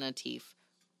Sebastian and Atif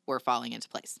were falling into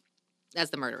place as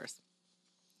the murderers.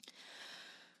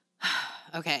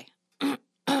 Okay.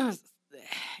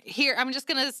 Here, I'm just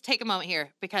going to take a moment here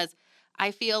because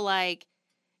I feel like,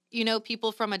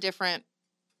 people from a different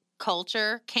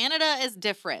culture. Canada is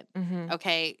different.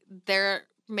 Okay.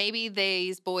 Maybe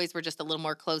these boys were just a little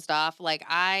more closed off.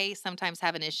 I sometimes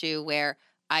have an issue where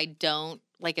I don't,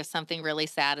 if something really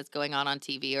sad is going on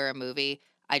TV or a movie,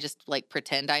 I just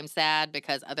pretend I'm sad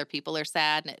because other people are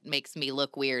sad, and it makes me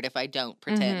look weird if I don't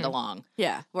pretend along.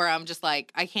 Yeah. Where I'm just I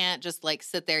can't just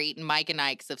sit there eating Mike and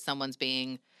Ike's if someone's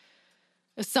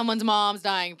mom's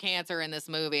dying of cancer in this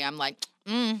movie. I'm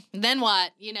then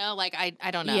what?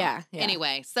 I don't know. Yeah.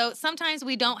 Anyway, so sometimes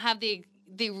we don't have the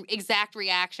exact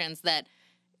reactions that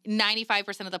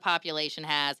 95% of the population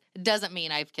has. Doesn't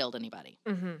mean I've killed anybody.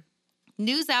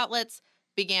 News outlets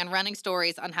began running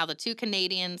stories on how the two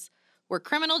Canadians were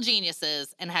criminal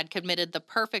geniuses and had committed the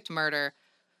perfect murder.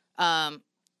 From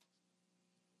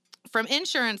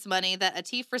insurance money that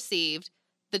Atif received,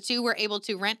 the two were able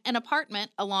to rent an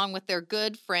apartment along with their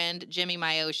good friend, Jimmy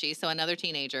Miyoshi, so another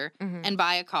teenager, and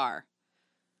buy a car.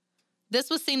 This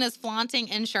was seen as flaunting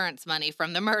insurance money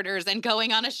from the murders and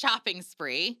going on a shopping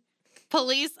spree.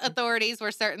 Police authorities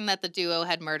were certain that the duo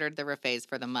had murdered the Rafays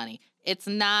for the money.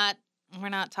 We're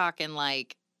not talking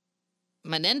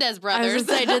Menendez brothers. I was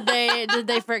gonna say, did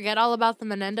they forget all about the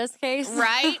Menendez case?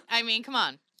 Right? I mean, come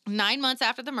on. 9 months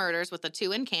after the murders, with the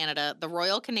two in Canada, the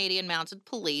Royal Canadian Mounted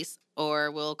Police, or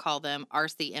we'll call them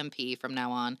RCMP from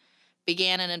now on,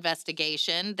 began an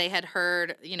investigation. They had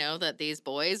heard, that these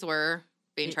boys were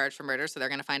being charged for murder, so they're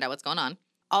going to find out what's going on.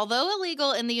 Although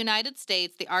illegal in the United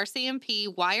States, the RCMP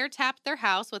wiretapped their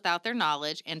house without their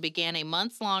knowledge and began a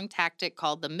months-long tactic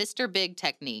called the Mr. Big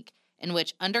technique, in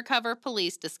which undercover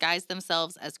police disguised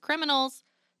themselves as criminals.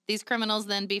 These criminals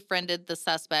then befriended the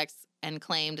suspects and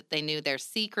claimed they knew their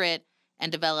secret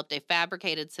and developed a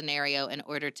fabricated scenario in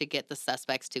order to get the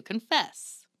suspects to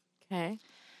confess. Okay.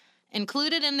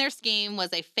 Included in their scheme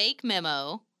was a fake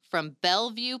memo from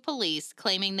Bellevue police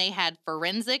claiming they had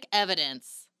forensic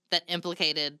evidence that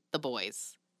implicated the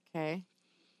boys. Okay.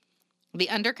 The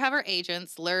undercover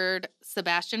agents lured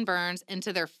Sebastian Burns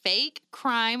into their fake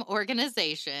crime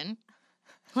organization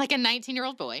like a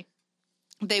 19-year-old boy.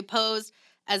 They posed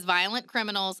as violent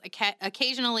criminals,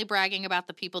 occasionally bragging about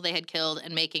the people they had killed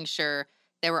and making sure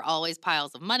there were always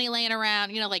piles of money laying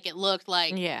around. You know, like it looked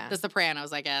like The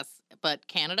Sopranos, I guess, but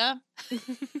Canada.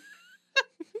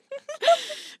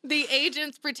 The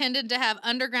agents pretended to have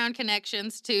underground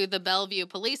connections to the Bellevue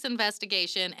police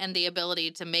investigation and the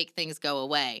ability to make things go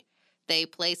away. They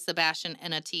placed Sebastian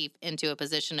and Atif into a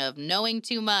position of knowing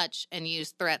too much and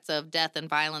used threats of death and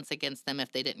violence against them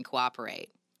if they didn't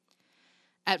cooperate.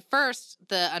 At first,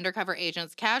 the undercover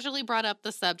agents casually brought up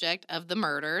the subject of the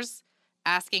murders,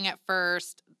 asking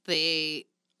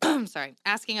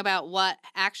about what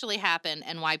actually happened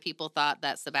and why people thought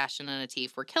that Sebastian and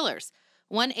Atif were killers.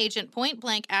 One agent point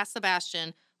blank asked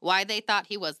Sebastian why they thought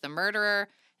he was the murderer,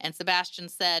 and Sebastian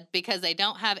said, because they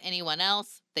don't have anyone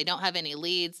else, they don't have any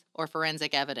leads or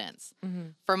forensic evidence. Mm-hmm.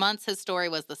 For months, his story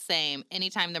was the same.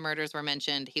 Anytime the murders were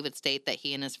mentioned, he would state that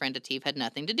he and his friend Atif had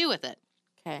nothing to do with it.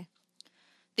 Okay.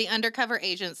 The undercover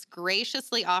agents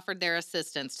graciously offered their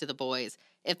assistance to the boys.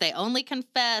 If they only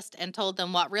confessed and told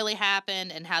them what really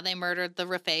happened and how they murdered the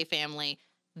Raffaele family,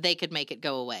 they could make it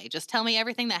go away. Just tell me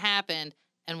everything that happened,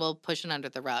 and we'll push it under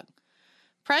the rug.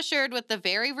 Pressured with the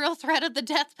very real threat of the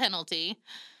death penalty,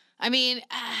 I mean,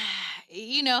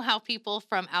 you know how people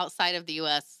from outside of the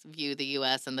U.S. view the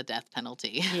U.S. and the death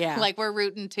penalty. Yeah. Like we're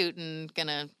rootin' tootin',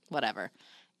 gonna whatever.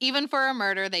 Even for a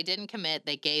murder they didn't commit,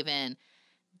 they gave in.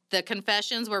 The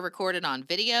confessions were recorded on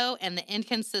video, and the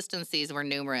inconsistencies were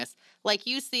numerous. Like,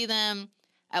 you see them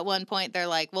at one point, they're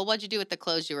like, well, what'd you do with the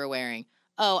clothes you were wearing?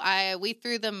 Oh, we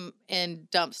threw them in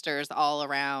dumpsters all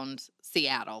around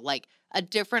Seattle. Like, a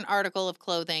different article of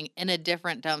clothing in a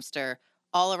different dumpster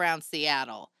all around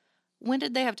Seattle. When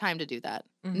did they have time to do that?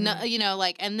 Mm-hmm. No, you know,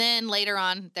 like, and then later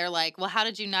on, they're like, well, how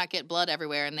did you not get blood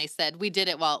everywhere? And they said, we did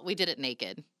it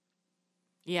naked.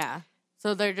 Yeah.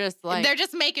 So they're just like... They're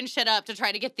just making shit up to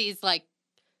try to get these, like,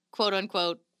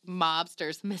 quote-unquote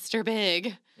mobsters, Mr.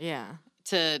 Big,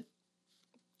 to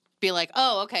be like,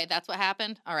 oh, okay, that's what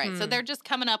happened? All right, so they're just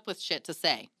coming up with shit to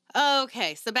say.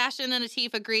 Okay, Sebastian and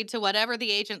Atif agreed to whatever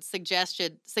the agents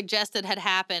suggested had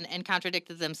happened and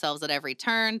contradicted themselves at every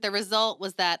turn. The result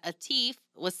was that Atif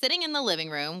was sitting in the living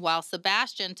room while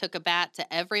Sebastian took a bat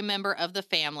to every member of the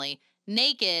family,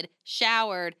 naked,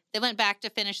 showered. They went back to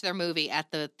finish their movie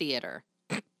at the theater.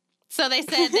 So they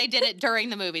said they did it during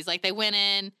the movies. Like, they went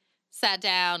in, sat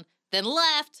down, then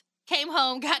left, came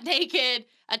home, got naked.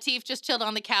 Atif just chilled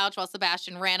on the couch while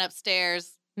Sebastian ran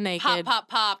upstairs. Naked.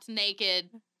 Popped, naked,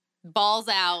 balls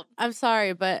out. I'm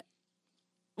sorry, but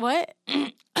what?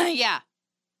 Yeah.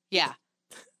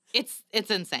 It's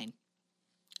insane.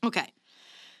 Okay.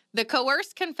 The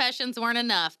coerced confessions weren't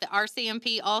enough. The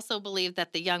RCMP also believed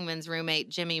that the young man's roommate,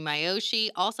 Jimmy Miyoshi,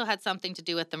 also had something to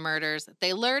do with the murders.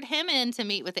 They lured him in to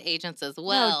meet with the agents as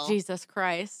well. Oh, Jesus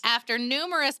Christ. After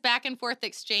numerous back-and-forth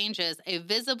exchanges, a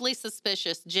visibly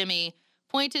suspicious Jimmy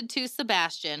pointed to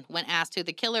Sebastian when asked who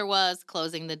the killer was,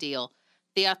 closing the deal.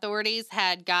 The authorities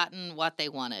had gotten what they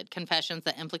wanted, confessions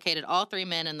that implicated all three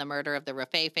men in the murder of the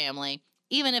Raffaele family,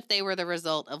 even if they were the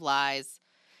result of lies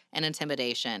and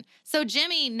intimidation. So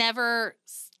Jimmy never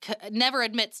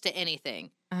admits to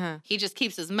anything. Uh-huh. He just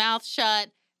keeps his mouth shut,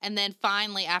 and then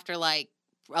finally, after, like,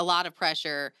 a lot of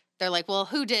pressure, they're like, well,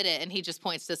 who did it? And he just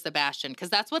points to Sebastian, because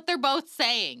that's what they're both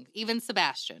saying, even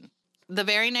Sebastian. The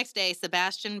very next day,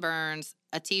 Sebastian Burns,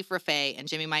 Atif Raffaele, and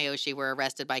Jimmy Miyoshi were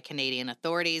arrested by Canadian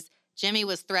authorities. Jimmy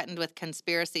was threatened with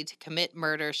conspiracy to commit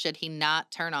murder should he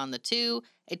not turn on the two.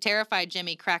 A terrified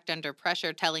Jimmy cracked under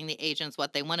pressure, telling the agents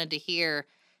what they wanted to hear.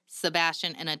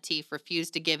 Sebastian and Atif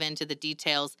refused to give in to the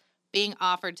details being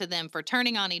offered to them for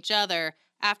turning on each other.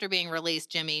 After being released,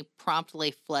 Jimmy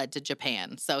promptly fled to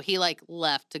Japan. So he, like,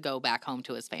 left to go back home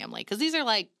to his family. Because these are,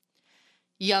 like,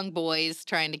 young boys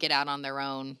trying to get out on their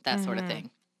own, that sort of thing.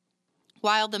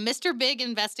 While the Mr. Big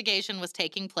investigation was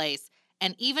taking place,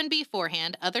 and even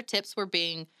beforehand, other tips were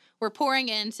pouring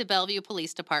into Bellevue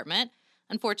Police Department.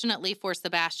 Unfortunately for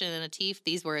Sebastian and Atif,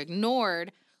 these were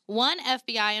ignored. One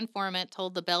FBI informant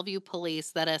told the Bellevue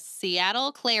police that a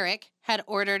Seattle cleric had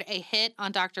ordered a hit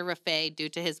on Dr. Raffaele due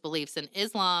to his beliefs in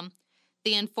Islam.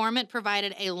 The informant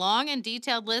provided a long and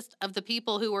detailed list of the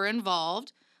people who were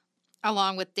involved,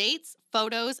 along with dates,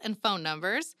 photos, and phone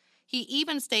numbers. He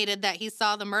even stated that he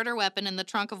saw the murder weapon in the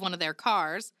trunk of one of their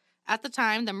cars. At the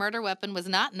time, the murder weapon was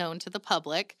not known to the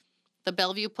public. The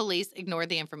Bellevue police ignored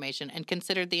the information and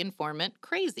considered the informant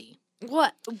crazy.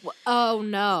 What? Oh,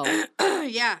 no.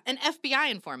 Yeah, an FBI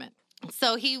informant.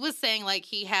 So he was saying, like,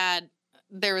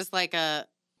 there was like a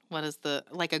what is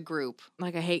like a group.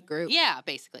 Like a hate group. Yeah,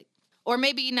 basically. Or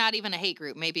maybe not even a hate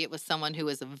group. Maybe it was someone who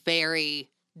was very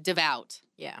devout.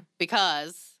 Yeah.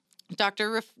 Because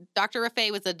Dr.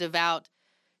 Rafay was a devout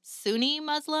Sunni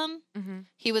Muslim. Mm-hmm.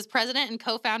 He was president and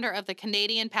co-founder of the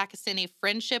Canadian-Pakistani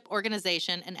Friendship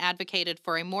Organization and advocated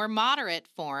for a more moderate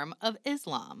form of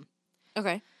Islam.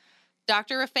 Okay.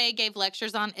 Dr. Rafay gave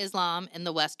lectures on Islam in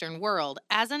the Western world.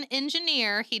 As an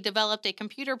engineer, he developed a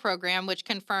computer program which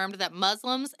confirmed that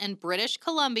Muslims in British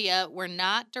Columbia were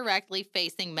not directly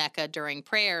facing Mecca during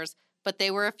prayers, but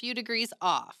they were a few degrees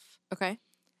off. Okay.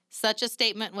 Such a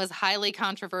statement was highly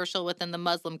controversial within the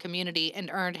Muslim community and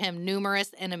earned him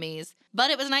numerous enemies.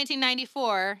 But it was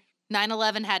 1994,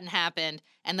 9/11 hadn't happened,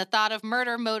 and the thought of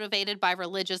murder motivated by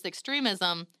religious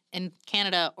extremism in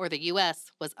Canada or the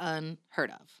U.S. was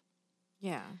unheard of.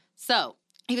 Yeah. So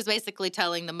he was basically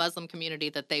telling the Muslim community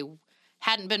that they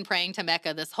hadn't been praying to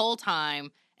Mecca this whole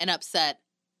time and upset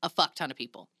a fuck ton of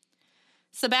people.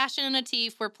 Sebastian and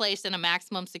Atif were placed in a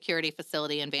maximum security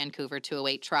facility in Vancouver to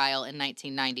await trial in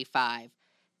 1995.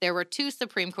 There were 2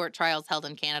 Supreme Court trials held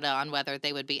in Canada on whether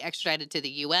they would be extradited to the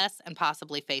U.S. and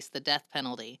possibly face the death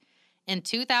penalty. In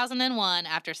 2001,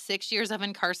 after 6 years of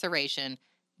incarceration,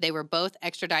 they were both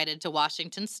extradited to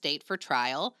Washington State for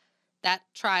trial. That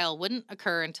trial wouldn't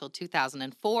occur until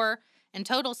 2004. In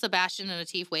total, Sebastian and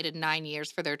Atif waited 9 years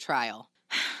for their trial.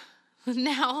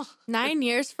 Now... 9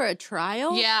 years for a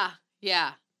trial?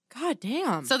 Yeah. God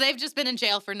damn. So they've just been in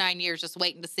jail for 9 years just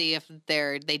waiting to see if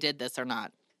they did this or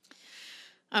not.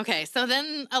 Okay, so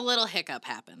then a little hiccup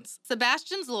happens.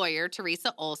 Sebastian's lawyer,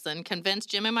 Teresa Olson, convinced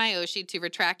Jim Iyoshi to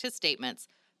retract his statements,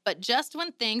 but just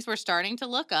when things were starting to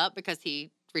look up because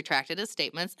he retracted his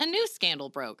statements, a new scandal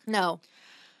broke. No.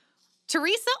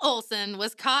 Teresa Olson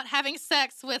was caught having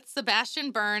sex with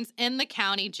Sebastian Burns in the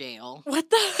county jail. What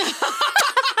the?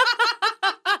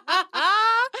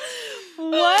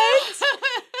 What?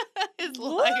 His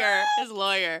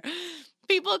lawyer.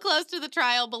 People close to the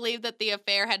trial believed that the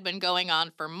affair had been going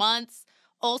on for months.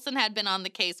 Olson had been on the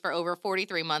case for over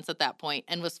 43 months at that point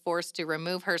and was forced to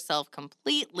remove herself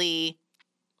completely.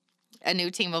 A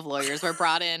new team of lawyers were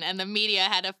brought in, and the media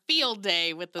had a field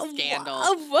day with the scandal.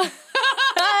 What?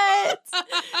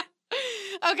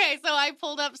 Okay, so I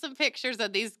pulled up some pictures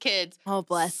of these kids. Oh,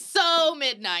 bless. So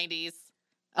mid-90s.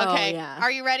 Okay, Oh, yeah.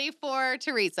 Are you ready for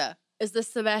Teresa? Is this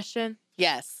Sebastian?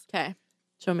 Yes. Okay.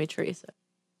 Show me Teresa.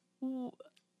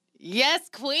 Yes,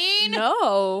 queen.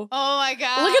 No. Oh my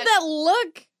God. Look at that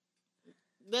look.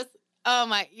 This. Oh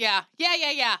my. Yeah.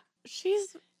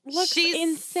 She's looks She's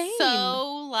insane.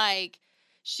 So like,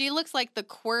 she looks like the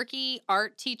quirky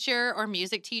art teacher or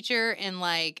music teacher in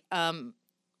like,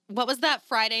 what was that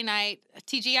Friday night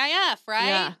TGIF,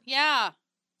 right? Yeah.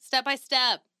 Step by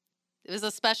Step. It was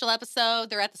a special episode.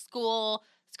 They're at the school.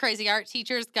 This crazy art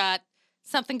teacher's got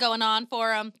something going on for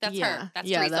them. That's her. That's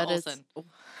Teresa Olson.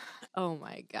 Oh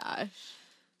my gosh.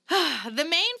 The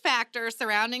main factor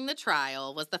surrounding the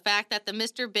trial was the fact that the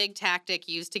Mr. Big tactic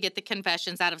used to get the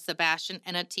confessions out of Sebastian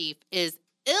and Atif is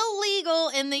illegal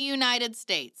in the United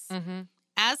States. Mm-hmm.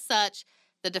 As such,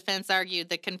 the defense argued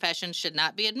the confessions should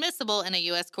not be admissible in a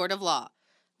U.S. court of law.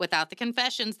 Without the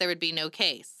confessions, there would be no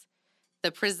case.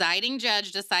 The presiding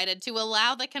judge decided to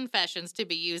allow the confessions to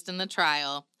be used in the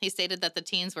trial. He stated that the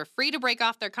teens were free to break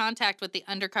off their contact with the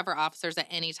undercover officers at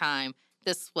any time.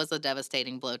 This was a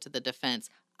devastating blow to the defense.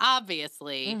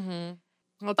 Obviously. Mm-hmm.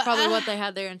 Well, it's probably what they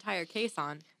had their entire case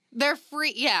on. They're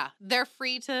free. Yeah, they're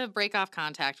free to break off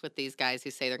contact with these guys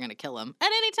who say they're going to kill them at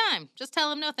any time. Just tell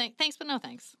them no thanks, but no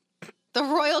thanks. The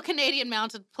Royal Canadian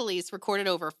Mounted Police recorded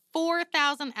over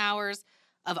 4,000 hours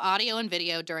of audio and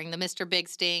video during the Mr. Big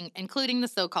sting, including the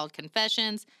so-called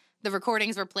confessions. The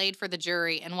recordings were played for the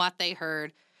jury, and what they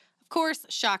heard, of course,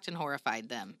 shocked and horrified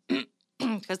them.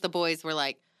 Because the boys were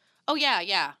like, oh,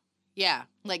 yeah.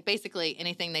 Like, basically,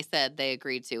 anything they said, they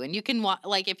agreed to. And you can,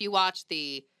 if you watch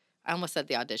the, I almost said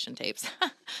the audition tapes,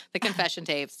 the confession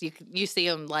tapes, you see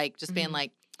them, like, just being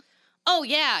like, oh,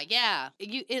 yeah.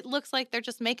 It looks like they're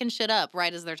just making shit up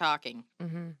right as they're talking.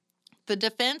 Mm-hmm. The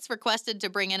defense requested to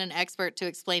bring in an expert to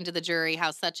explain to the jury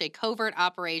how such a covert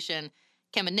operation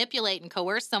can manipulate and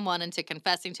coerce someone into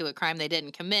confessing to a crime they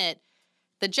didn't commit.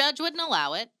 The judge wouldn't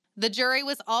allow it. The jury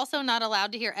was also not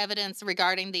allowed to hear evidence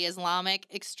regarding the Islamic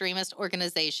extremist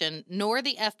organization, nor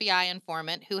the FBI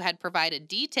informant who had provided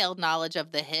detailed knowledge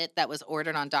of the hit that was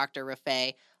ordered on Dr.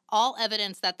 Rafay, all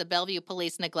evidence that the Bellevue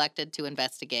police neglected to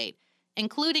investigate,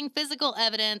 including physical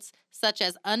evidence such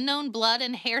as unknown blood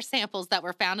and hair samples that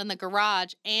were found in the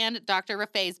garage and Dr.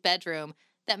 Rafay's bedroom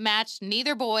that matched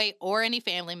neither boy or any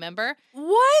family member.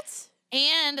 What?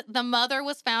 And the mother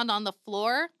was found on the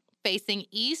floor, facing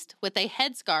east with a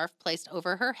headscarf placed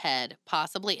over her head,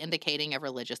 possibly indicating a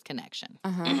religious connection.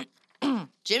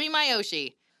 Jimmy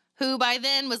Miyoshi, who by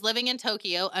then was living in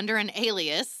Tokyo under an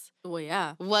alias, Well,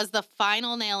 yeah. was the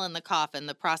final nail in the coffin.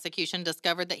 The prosecution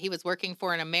discovered that he was working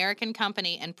for an American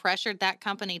company and pressured that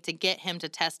company to get him to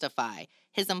testify.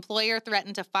 His employer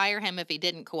threatened to fire him if he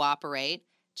didn't cooperate.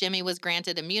 Jimmy was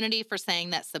granted immunity for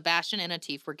saying that Sebastian and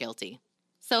Atif were guilty.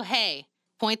 So, hey,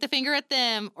 point the finger at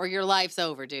them or your life's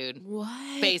over, dude.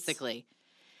 What? Basically.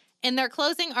 In their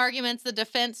closing arguments, the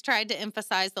defense tried to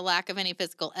emphasize the lack of any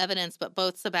physical evidence, but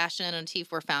both Sebastian and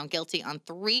Atif were found guilty on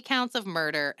 3 counts of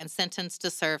murder and sentenced to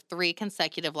serve 3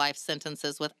 consecutive life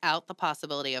sentences without the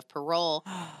possibility of parole.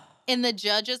 In the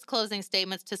judge's closing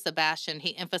statements to Sebastian,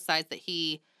 he emphasized that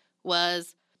he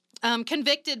was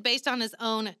convicted based on his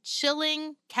own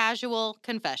chilling, casual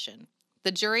confession.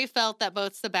 The jury felt that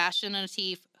both Sebastian and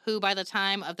Atif, who by the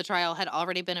time of the trial had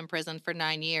already been imprisoned for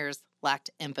 9 years, lacked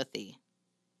empathy.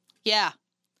 Yeah.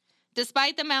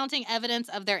 Despite the mounting evidence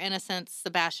of their innocence,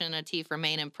 Sebastian and Atif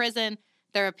remain in prison.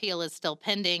 Their appeal is still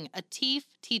pending. Atif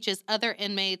teaches other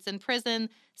inmates in prison.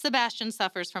 Sebastian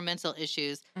suffers from mental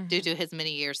issues due to his many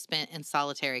years spent in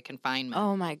solitary confinement.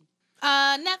 Oh, my.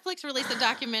 Netflix released a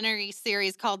documentary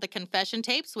series called The Confession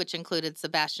Tapes, which included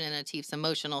Sebastian and Atif's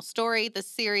emotional story. The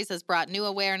series has brought new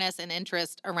awareness and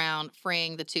interest around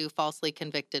freeing the 2 falsely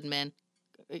convicted men,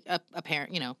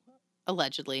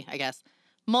 allegedly, I guess.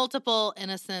 Multiple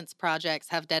Innocence projects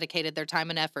have dedicated their time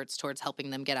and efforts towards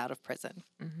helping them get out of prison.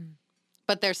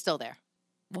 But they're still there.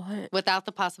 What? Without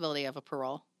the possibility of a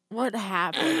parole. What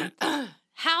happened?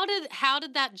 How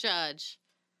did that judge,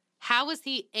 how was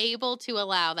he able to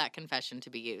allow that confession to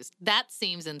be used? That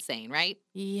seems insane, right?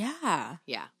 Yeah.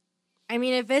 Yeah. I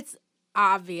mean, if it's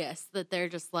obvious that they're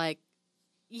just like,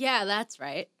 yeah, that's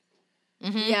right.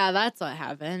 Yeah, that's what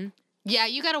happened. Yeah,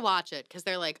 you got to watch it because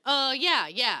they're like, oh, yeah.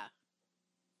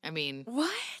 I mean,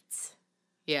 What?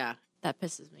 yeah. That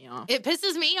pisses me off. It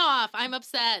pisses me off. I'm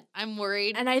upset. I'm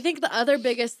worried. And I think the other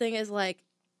biggest thing is like,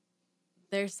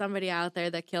 there's somebody out there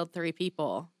that killed 3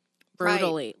 people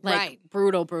brutally. Right.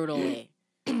 Brutally.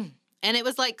 And it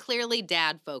was like clearly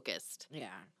dad focused. Yeah.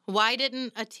 Why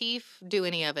didn't Atif do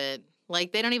any of it?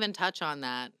 Like, they don't even touch on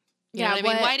that. You Yeah, know what I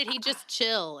mean? what- Why did he just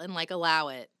chill and like allow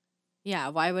it? Yeah,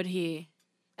 why would he?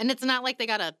 And it's not like they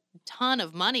got a ton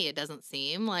of money, it doesn't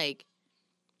seem like.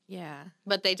 Yeah.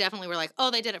 But they definitely were like,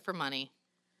 oh, they did it for money.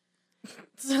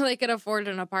 So they could afford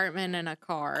an apartment and a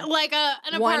car. Like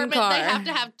an One apartment, car. they have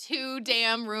to have 2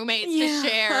 damn roommates Yeah. to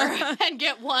share and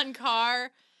get 1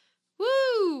 car.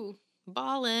 Woo!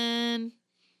 Ballin'.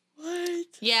 What?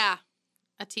 Yeah.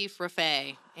 Atif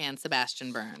Rafay and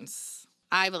Sebastian Burns,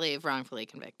 I believe, wrongfully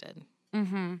convicted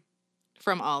Mm-hmm.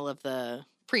 from all of the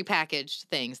prepackaged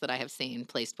things that I have seen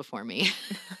placed before me.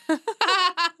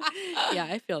 Yeah,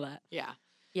 I feel that. Yeah.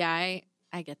 Yeah,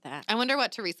 I get that. I wonder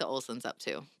what Teresa Olsen's up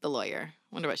to, the lawyer.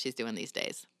 Wonder what she's doing these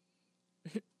days.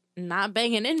 Not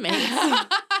banging inmates.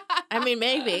 I mean,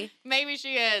 maybe. Maybe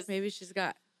she is. Maybe she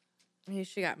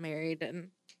got married and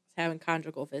is having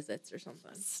conjugal visits or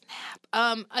something.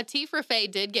 Atif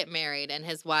Rafay did get married, and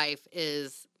his wife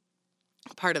is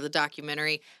part of the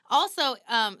documentary. Also,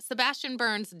 Sebastian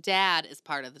Burns' dad is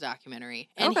part of the documentary.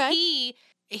 And Okay.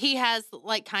 he has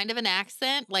like kind of an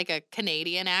accent, like a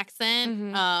Canadian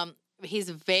accent. He's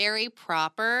very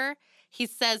proper. He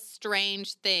says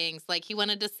strange things. Like he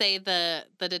wanted to say the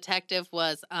detective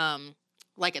was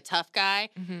like a tough guy.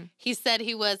 He said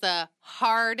he was a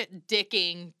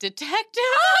hard-dicking detective.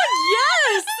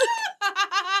 Yes!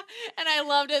 And I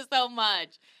loved it so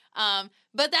much.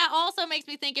 But that also makes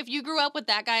me think if you grew up with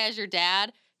that guy as your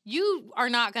dad, you are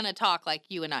not going to talk like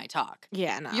you and I talk.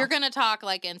 Yeah, no. You're going to talk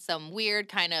like in some weird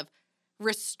kind of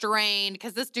restrained,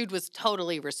 because this dude was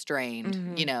totally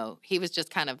restrained. You know, he was just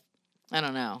kind of, I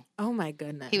don't know. Oh my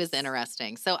goodness. He was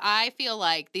interesting. So I feel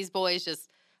like these boys just,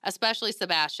 especially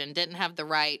Sebastian, didn't have the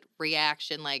right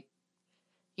reaction. Like,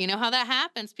 you know how that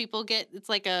happens. People get, it's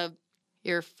like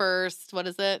your first, what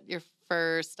is it? Your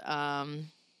first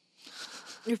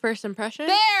impression?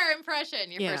 Their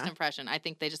impression. Your Yeah. first impression. I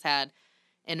think they just had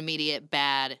an immediate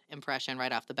bad impression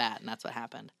right off the bat, and that's what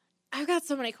happened. I've got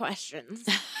so many questions.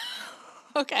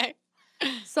 Okay.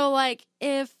 So, like,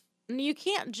 if you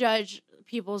can't judge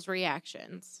people's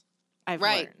reactions, I've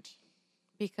Right. learned.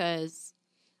 Because,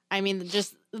 I mean,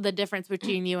 just the difference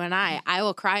between you and I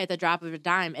will cry at the drop of a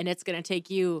dime, and it's going to take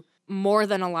you more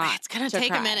than a lot. It's going to take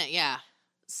cry. a minute, yeah.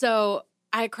 So,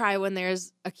 I cry when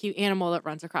there's a cute animal that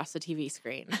runs across the TV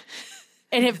screen.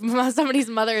 And if somebody's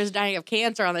mother is dying of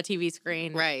cancer on the TV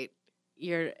screen, Right.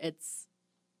 it's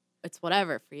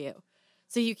whatever for you.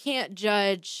 So you can't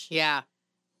judge Yeah.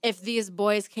 if these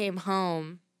boys came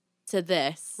home to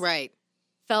this, Right.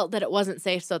 felt that it wasn't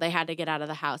safe, so they had to get out of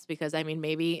the house because, I mean,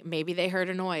 maybe they heard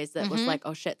a noise that was like,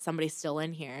 oh shit, somebody's still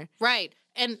in here. Right.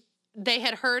 And they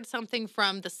had heard something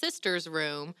from the sister's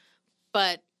room,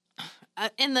 but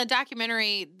in the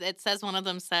documentary, it says one of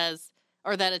them says,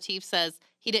 or that Atif says,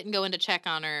 he didn't go in to check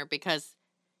on her because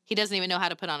he doesn't even know how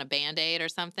to put on a Band-Aid or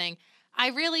something. I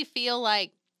really feel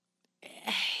like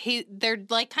they're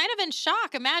like kind of in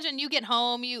shock. Imagine you get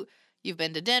home, you've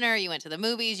been to dinner, you went to the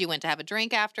movies, you went to have a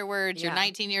drink afterwards, you're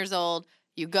 19 years old,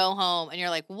 you go home, and you're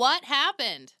like, what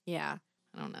happened? Yeah.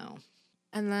 I don't know.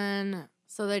 And then,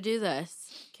 so they do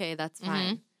this. Okay, that's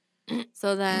fine.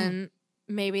 So then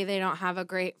maybe they don't have a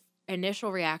great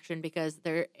initial reaction because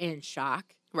they're in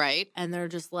shock. Right. And they're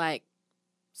just like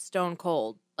stone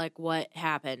cold. Like, what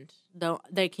happened?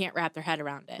 They can't wrap their head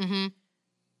around it. Mm-hmm.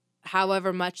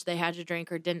 However much they had to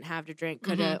drink or didn't have to drink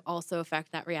could also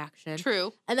affect that reaction.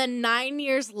 True. And then 9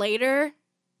 years later,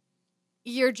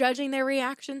 you're judging their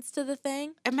reactions to the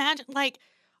thing? Imagine, like,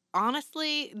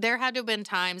 honestly, there had to have been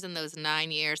times in those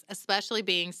 9 years, especially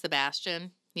being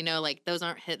Sebastian, you know, like, that's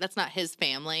not his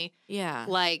family. Yeah.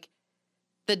 Like,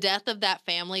 the death of that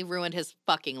family ruined his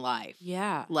fucking life.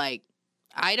 Yeah. Like,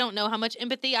 I don't know how much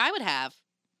empathy I would have.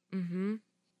 Mm-hmm.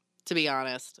 To be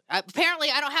honest. Apparently,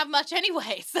 I don't have much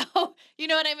anyway, so, you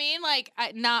know what I mean? Like,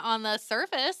 not on the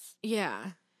surface. Yeah.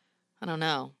 I don't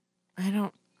know. I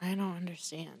don't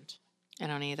understand. I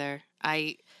don't either.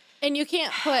 And you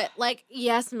can't put, like,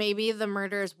 yes, maybe the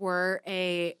murders were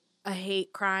a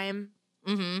hate crime,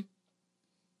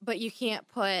 but you can't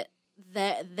put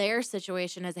their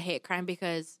situation as a hate crime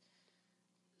because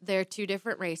they're two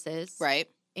different races. Right.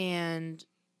 And,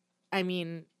 I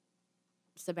mean,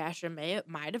 Sebastian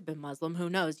might have been Muslim. Who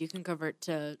knows? You can convert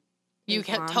to You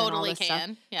Islam totally and all this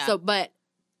can. stuff. Yeah. So, but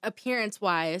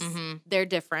appearance-wise, they're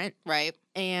different. Right.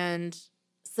 And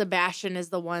Sebastian is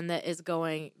the one that is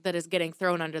getting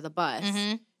thrown under the bus.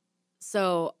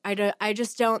 So I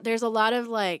just don't. There's a lot of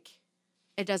like,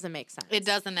 it doesn't make sense. It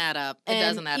doesn't add up. It And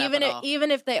doesn't add up at all. Even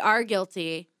if they are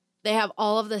guilty, they have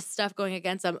all of this stuff going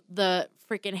against them. The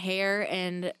freaking hair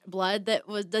and blood that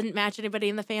didn't match anybody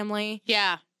in the family.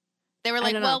 Yeah. They were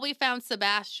like, don't well, know. we found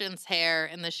Sebastian's hair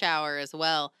in the shower as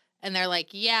well. And they're like,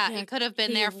 yeah, it could have been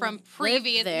he there from lived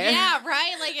previous. there. Yeah,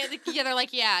 right? Like, they're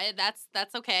like, yeah,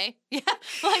 that's okay. Yeah,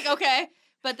 like, okay.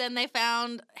 But then they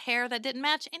found hair that didn't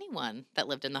match anyone that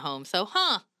lived in the home. So,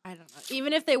 I don't know.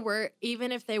 Even if they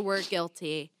were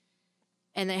guilty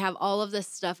and they have all of this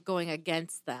stuff going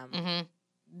against them,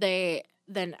 they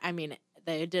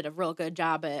did a real good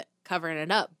job at covering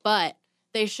it up, but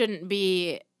they shouldn't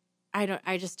be. I don't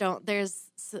understand.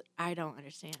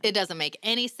 It doesn't make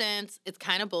any sense. It's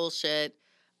kind of bullshit.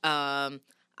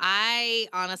 I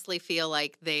honestly feel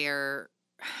like I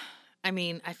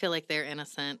feel like they're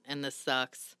innocent and this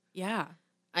sucks. Yeah.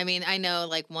 I mean, I know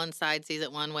like one side sees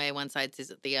it one way, one side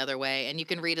sees it the other way, and you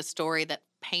can read a story that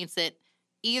paints it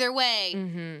either way.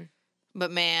 Mm-hmm.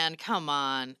 But man, come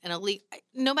on.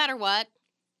 No matter what,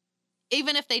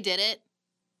 even if they did it,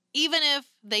 even if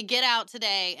they get out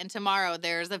today and tomorrow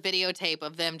there's a videotape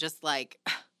of them just like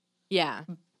Yeah.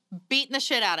 beating the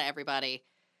shit out of everybody,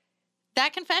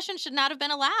 that confession should not have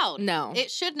been allowed. No. It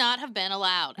should not have been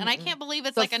allowed. And I can't believe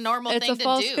it's like a normal thing to do. It's a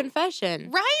false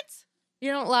confession. Right?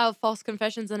 You don't allow false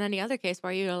confessions in any other case. Why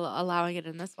are you allowing it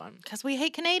in this one? Because we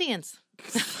hate Canadians.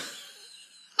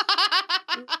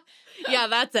 Yeah,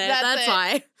 that's it. That's it.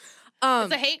 why.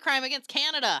 It's a hate crime against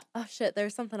Canada. Oh, shit.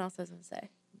 There's something else I was going to say.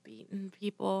 Beating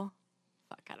people.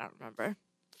 Fuck, I don't remember.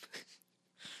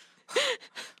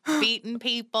 Beating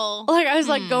people. Like, I was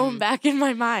like going back in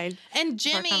my mind. And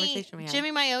Jimmy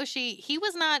Miyoshi, he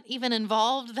was not even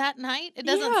involved that night. It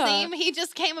doesn't seem. He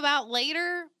just came about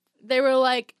later. They were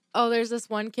like, oh, there's this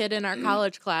one kid in our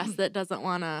college class that doesn't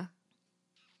want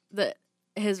that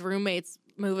his roommate's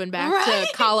moving back to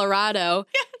Colorado.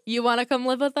 You want to come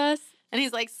live with us? And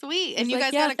he's like, sweet. And He's you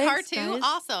like, guys got a car thanks, too? guys.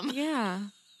 Awesome. Yeah.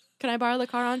 Can I borrow the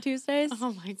car on Tuesdays?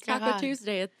 Oh my It's Taco God.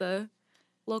 Tuesday at the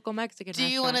local Mexican Do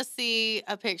you want to see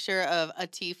a picture of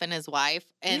Atif and his wife?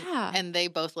 And Yeah. and they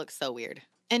both look so weird.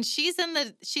 And she's in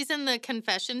the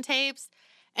confession tapes,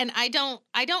 and I don't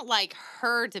like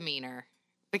her demeanor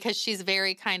because she's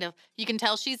very kind of, you can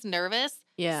tell she's nervous.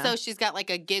 Yeah. So she's got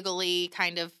like a giggly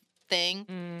kind of thing.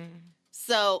 Mm.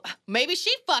 So maybe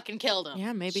she fucking killed him.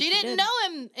 Yeah, maybe she she didn't did. know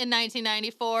him in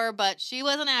 1994, but she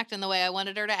wasn't acting the way I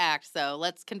wanted her to act. So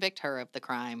let's convict her of the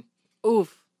crime.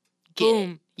 Oof. Get it.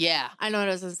 Boom. Yeah. I know what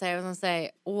I was going to say. I was going to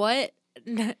say, what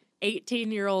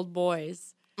 18-year-old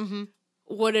boys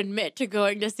would admit to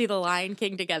going to see The Lion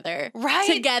King together? Right?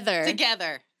 Together.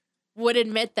 Together. would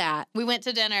admit that We went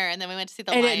to dinner and then we went to see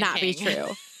the and Lion it not be King.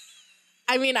 true.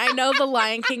 I mean, I know The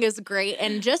Lion King is great,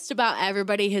 and just about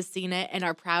everybody has seen it and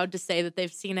are proud to say that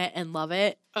they've seen it and love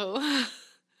it. Oh.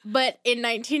 But in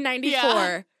 1994,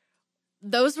 Yeah.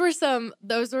 those were some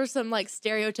like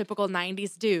stereotypical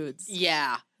 90s dudes.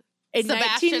 Yeah. In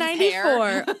Sebastian's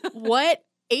 1994, what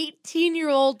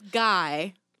 18-year-old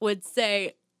guy would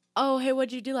say, "Oh, hey,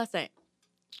 what'd you do last night?"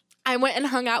 I went and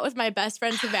hung out with my best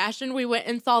friend Sebastian. We went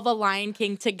and saw The Lion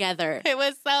King together. It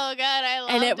was so good. I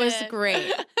loved it. And it was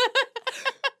great.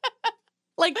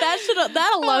 Like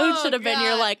that alone Oh, should have been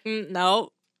your God. like,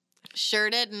 no. Sure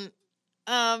didn't.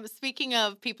 Speaking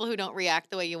of people who don't react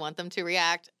the way you want them to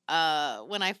react,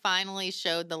 when I finally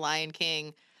showed The Lion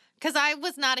King, because I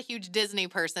was not a huge Disney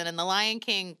person, and The Lion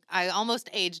King, I almost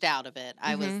aged out of it.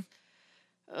 I was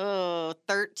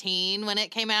 13 when it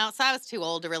came out, so I was too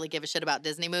old to really give a shit about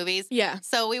Disney movies. Yeah.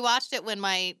 So we watched it when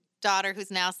my daughter,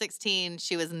 who's now 16,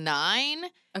 she was 9,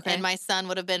 Okay. and my son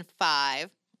would have been 5.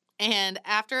 And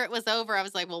after it was over, I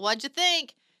was like, well, what'd you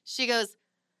think? She goes,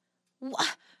 why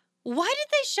did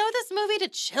they show this movie to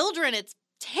children? It's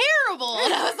terrible.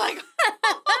 And I was like,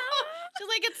 she's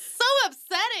like, it's so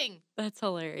upsetting. That's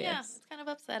hilarious. Yeah, it's kind of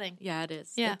upsetting. Yeah, it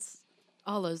is. Yeah.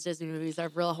 All those Disney movies are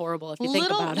real horrible if you think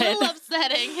Little about it.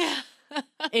 upsetting. Yeah.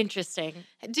 Interesting.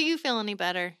 Do you feel any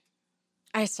better?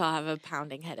 I still have a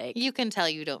pounding headache. You can tell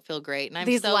you don't feel great, and I'm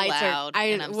These so lights are- loud, I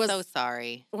and I'm was- so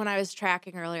sorry. When I was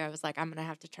tracking earlier, I was like, I'm going to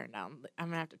have to turn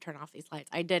off these lights.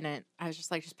 I didn't. I was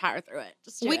just like, just power through it.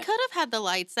 Just do We it. could have had the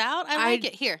lights out. I like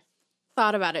it here.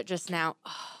 Thought about it just now.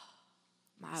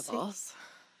 My eyeballs.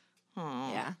 Oh,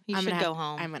 Yeah. you I'm should gonna go have-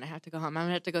 home. I'm going to have to go home. I'm going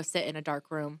to have to go sit in a dark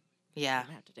room. Yeah, I'm going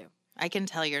to have to do. I can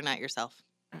tell you're not yourself.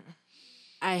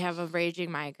 I have a raging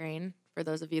migraine, for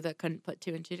those of you that couldn't put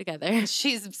 2 and 2 together.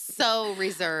 She's so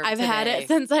reserved. I've had today. it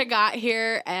since I got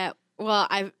here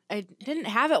I didn't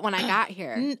have it when I got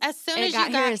here. As soon It as got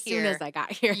you here got as soon here, as I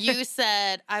got here. you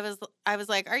said I was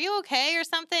like, "Are you okay or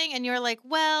something?" And you were like,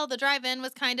 "Well, the drive-in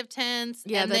was kind of tense."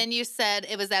 Yeah, and then you said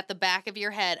it was at the back of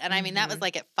your head, and I mean that was Mhm.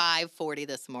 like at 5:40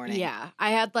 this morning. Yeah. I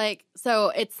had so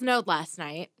it snowed last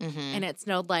night hmm and it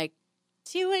snowed like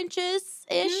 2 inches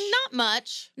ish. not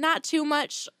much. Not too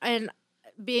much. And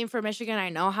being from Michigan, I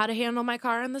know how to handle my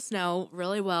car in the snow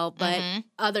really well, but Mhm.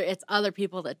 it's other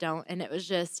people that don't. And it was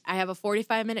just, I have a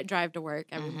 45-minute drive to work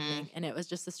every Mhm. morning, and it was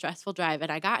just a stressful drive.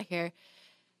 And I got here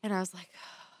and I was like,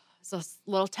 so a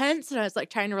little tense, and I was like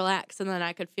trying to relax, and then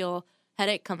I could feel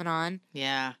headache coming on.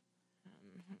 Yeah,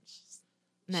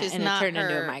 And She's and it not turned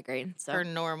into her- a migraine. So her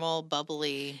normal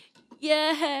bubbly.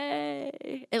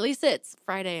 yay! At least it's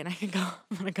Friday, and I'm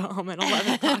gonna go home at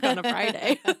 11 o'clock on a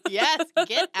Friday. Yes,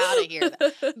 get out of here.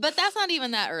 But that's not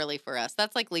even that early for us.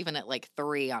 That's like leaving at like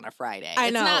 3 on a Friday. I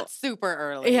It's know. not super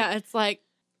early. Yeah, it's like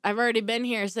I've already been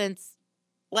here since.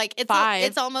 Like it's 5.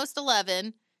 it's almost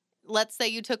 11. Let's say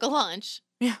you took a lunch.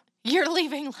 Yeah. You're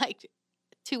leaving like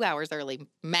 2 hours early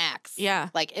max. Yeah.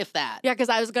 Like if that. Yeah, because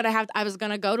I was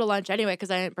gonna go to lunch anyway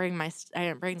because I didn't bring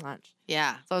lunch,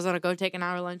 Yeah. so I was gonna go take an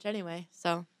hour lunch anyway.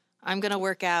 So I'm going to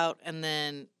work out and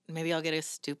then maybe I'll get a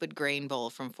stupid grain bowl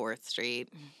from 4th Street.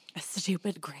 a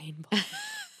stupid grain bowl.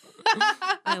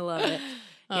 I love it.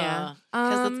 Yeah,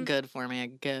 Because it's good for me, I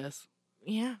guess.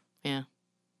 Yeah, Yeah.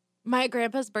 My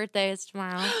grandpa's birthday is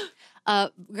tomorrow.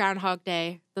 Groundhog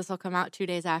Day. This will come out 2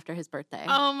 days after his birthday.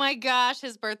 Oh my gosh,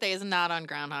 his birthday is not on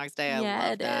Groundhog's Day. I Yeah,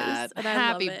 love it is, that. and I love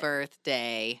Happy it.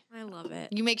 birthday. I love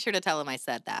it. You make sure to tell him I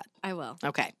said that. I will.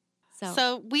 Okay. So,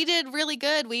 So we did really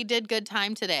good. We did good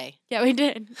time today. yeah, we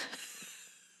did.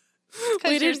 We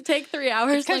you're- didn't take 3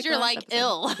 hours Because you're last like episode.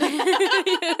 ill.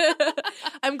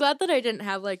 I'm glad that I didn't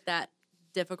have like that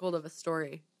difficult of a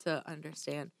story to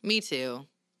understand. Me too.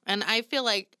 And I feel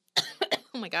like,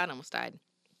 oh my God, I almost died.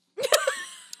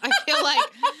 I feel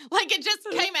like it just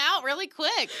came out really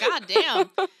quick. God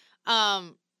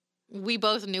damn. We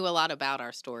both knew a lot about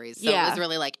our stories. So it Yeah. was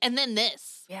really like, and then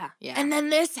this. Yeah. Yeah. And then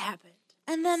this happened.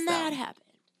 And then So. that happened.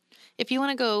 If you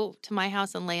want to go to my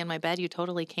house and lay in my bed, you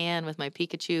totally can with my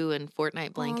Pikachu and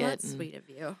Fortnite blanket Oh, that's and, sweet of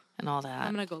you. and all that.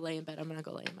 I'm going to go lay in bed. I'm going to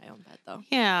go lay in my own bed, though.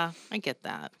 Yeah, I get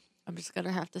that. I'm just going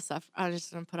to have to suffer. I'm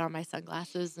just going to put on my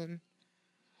sunglasses and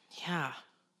Yeah.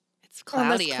 It's on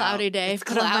cloudy this out. cloudy day, It's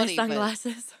put on my cloudy, but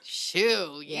sunglasses.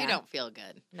 Shoo, Yeah. you don't feel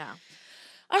good. No.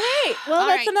 All right. Well, All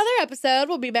that's right. another episode.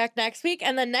 We'll be back next week.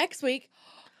 And then next week,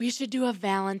 we should do a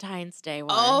Valentine's Day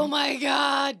one. Oh my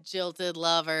God. Jilted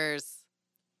lovers.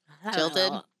 I don't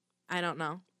Jilted? know. I don't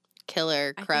know.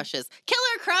 Killer think- crushes.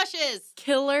 Killer crushes.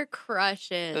 Killer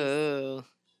crushes. Ooh.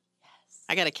 Yes.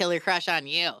 I got a killer crush on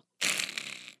you.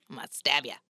 I'm going to stab you.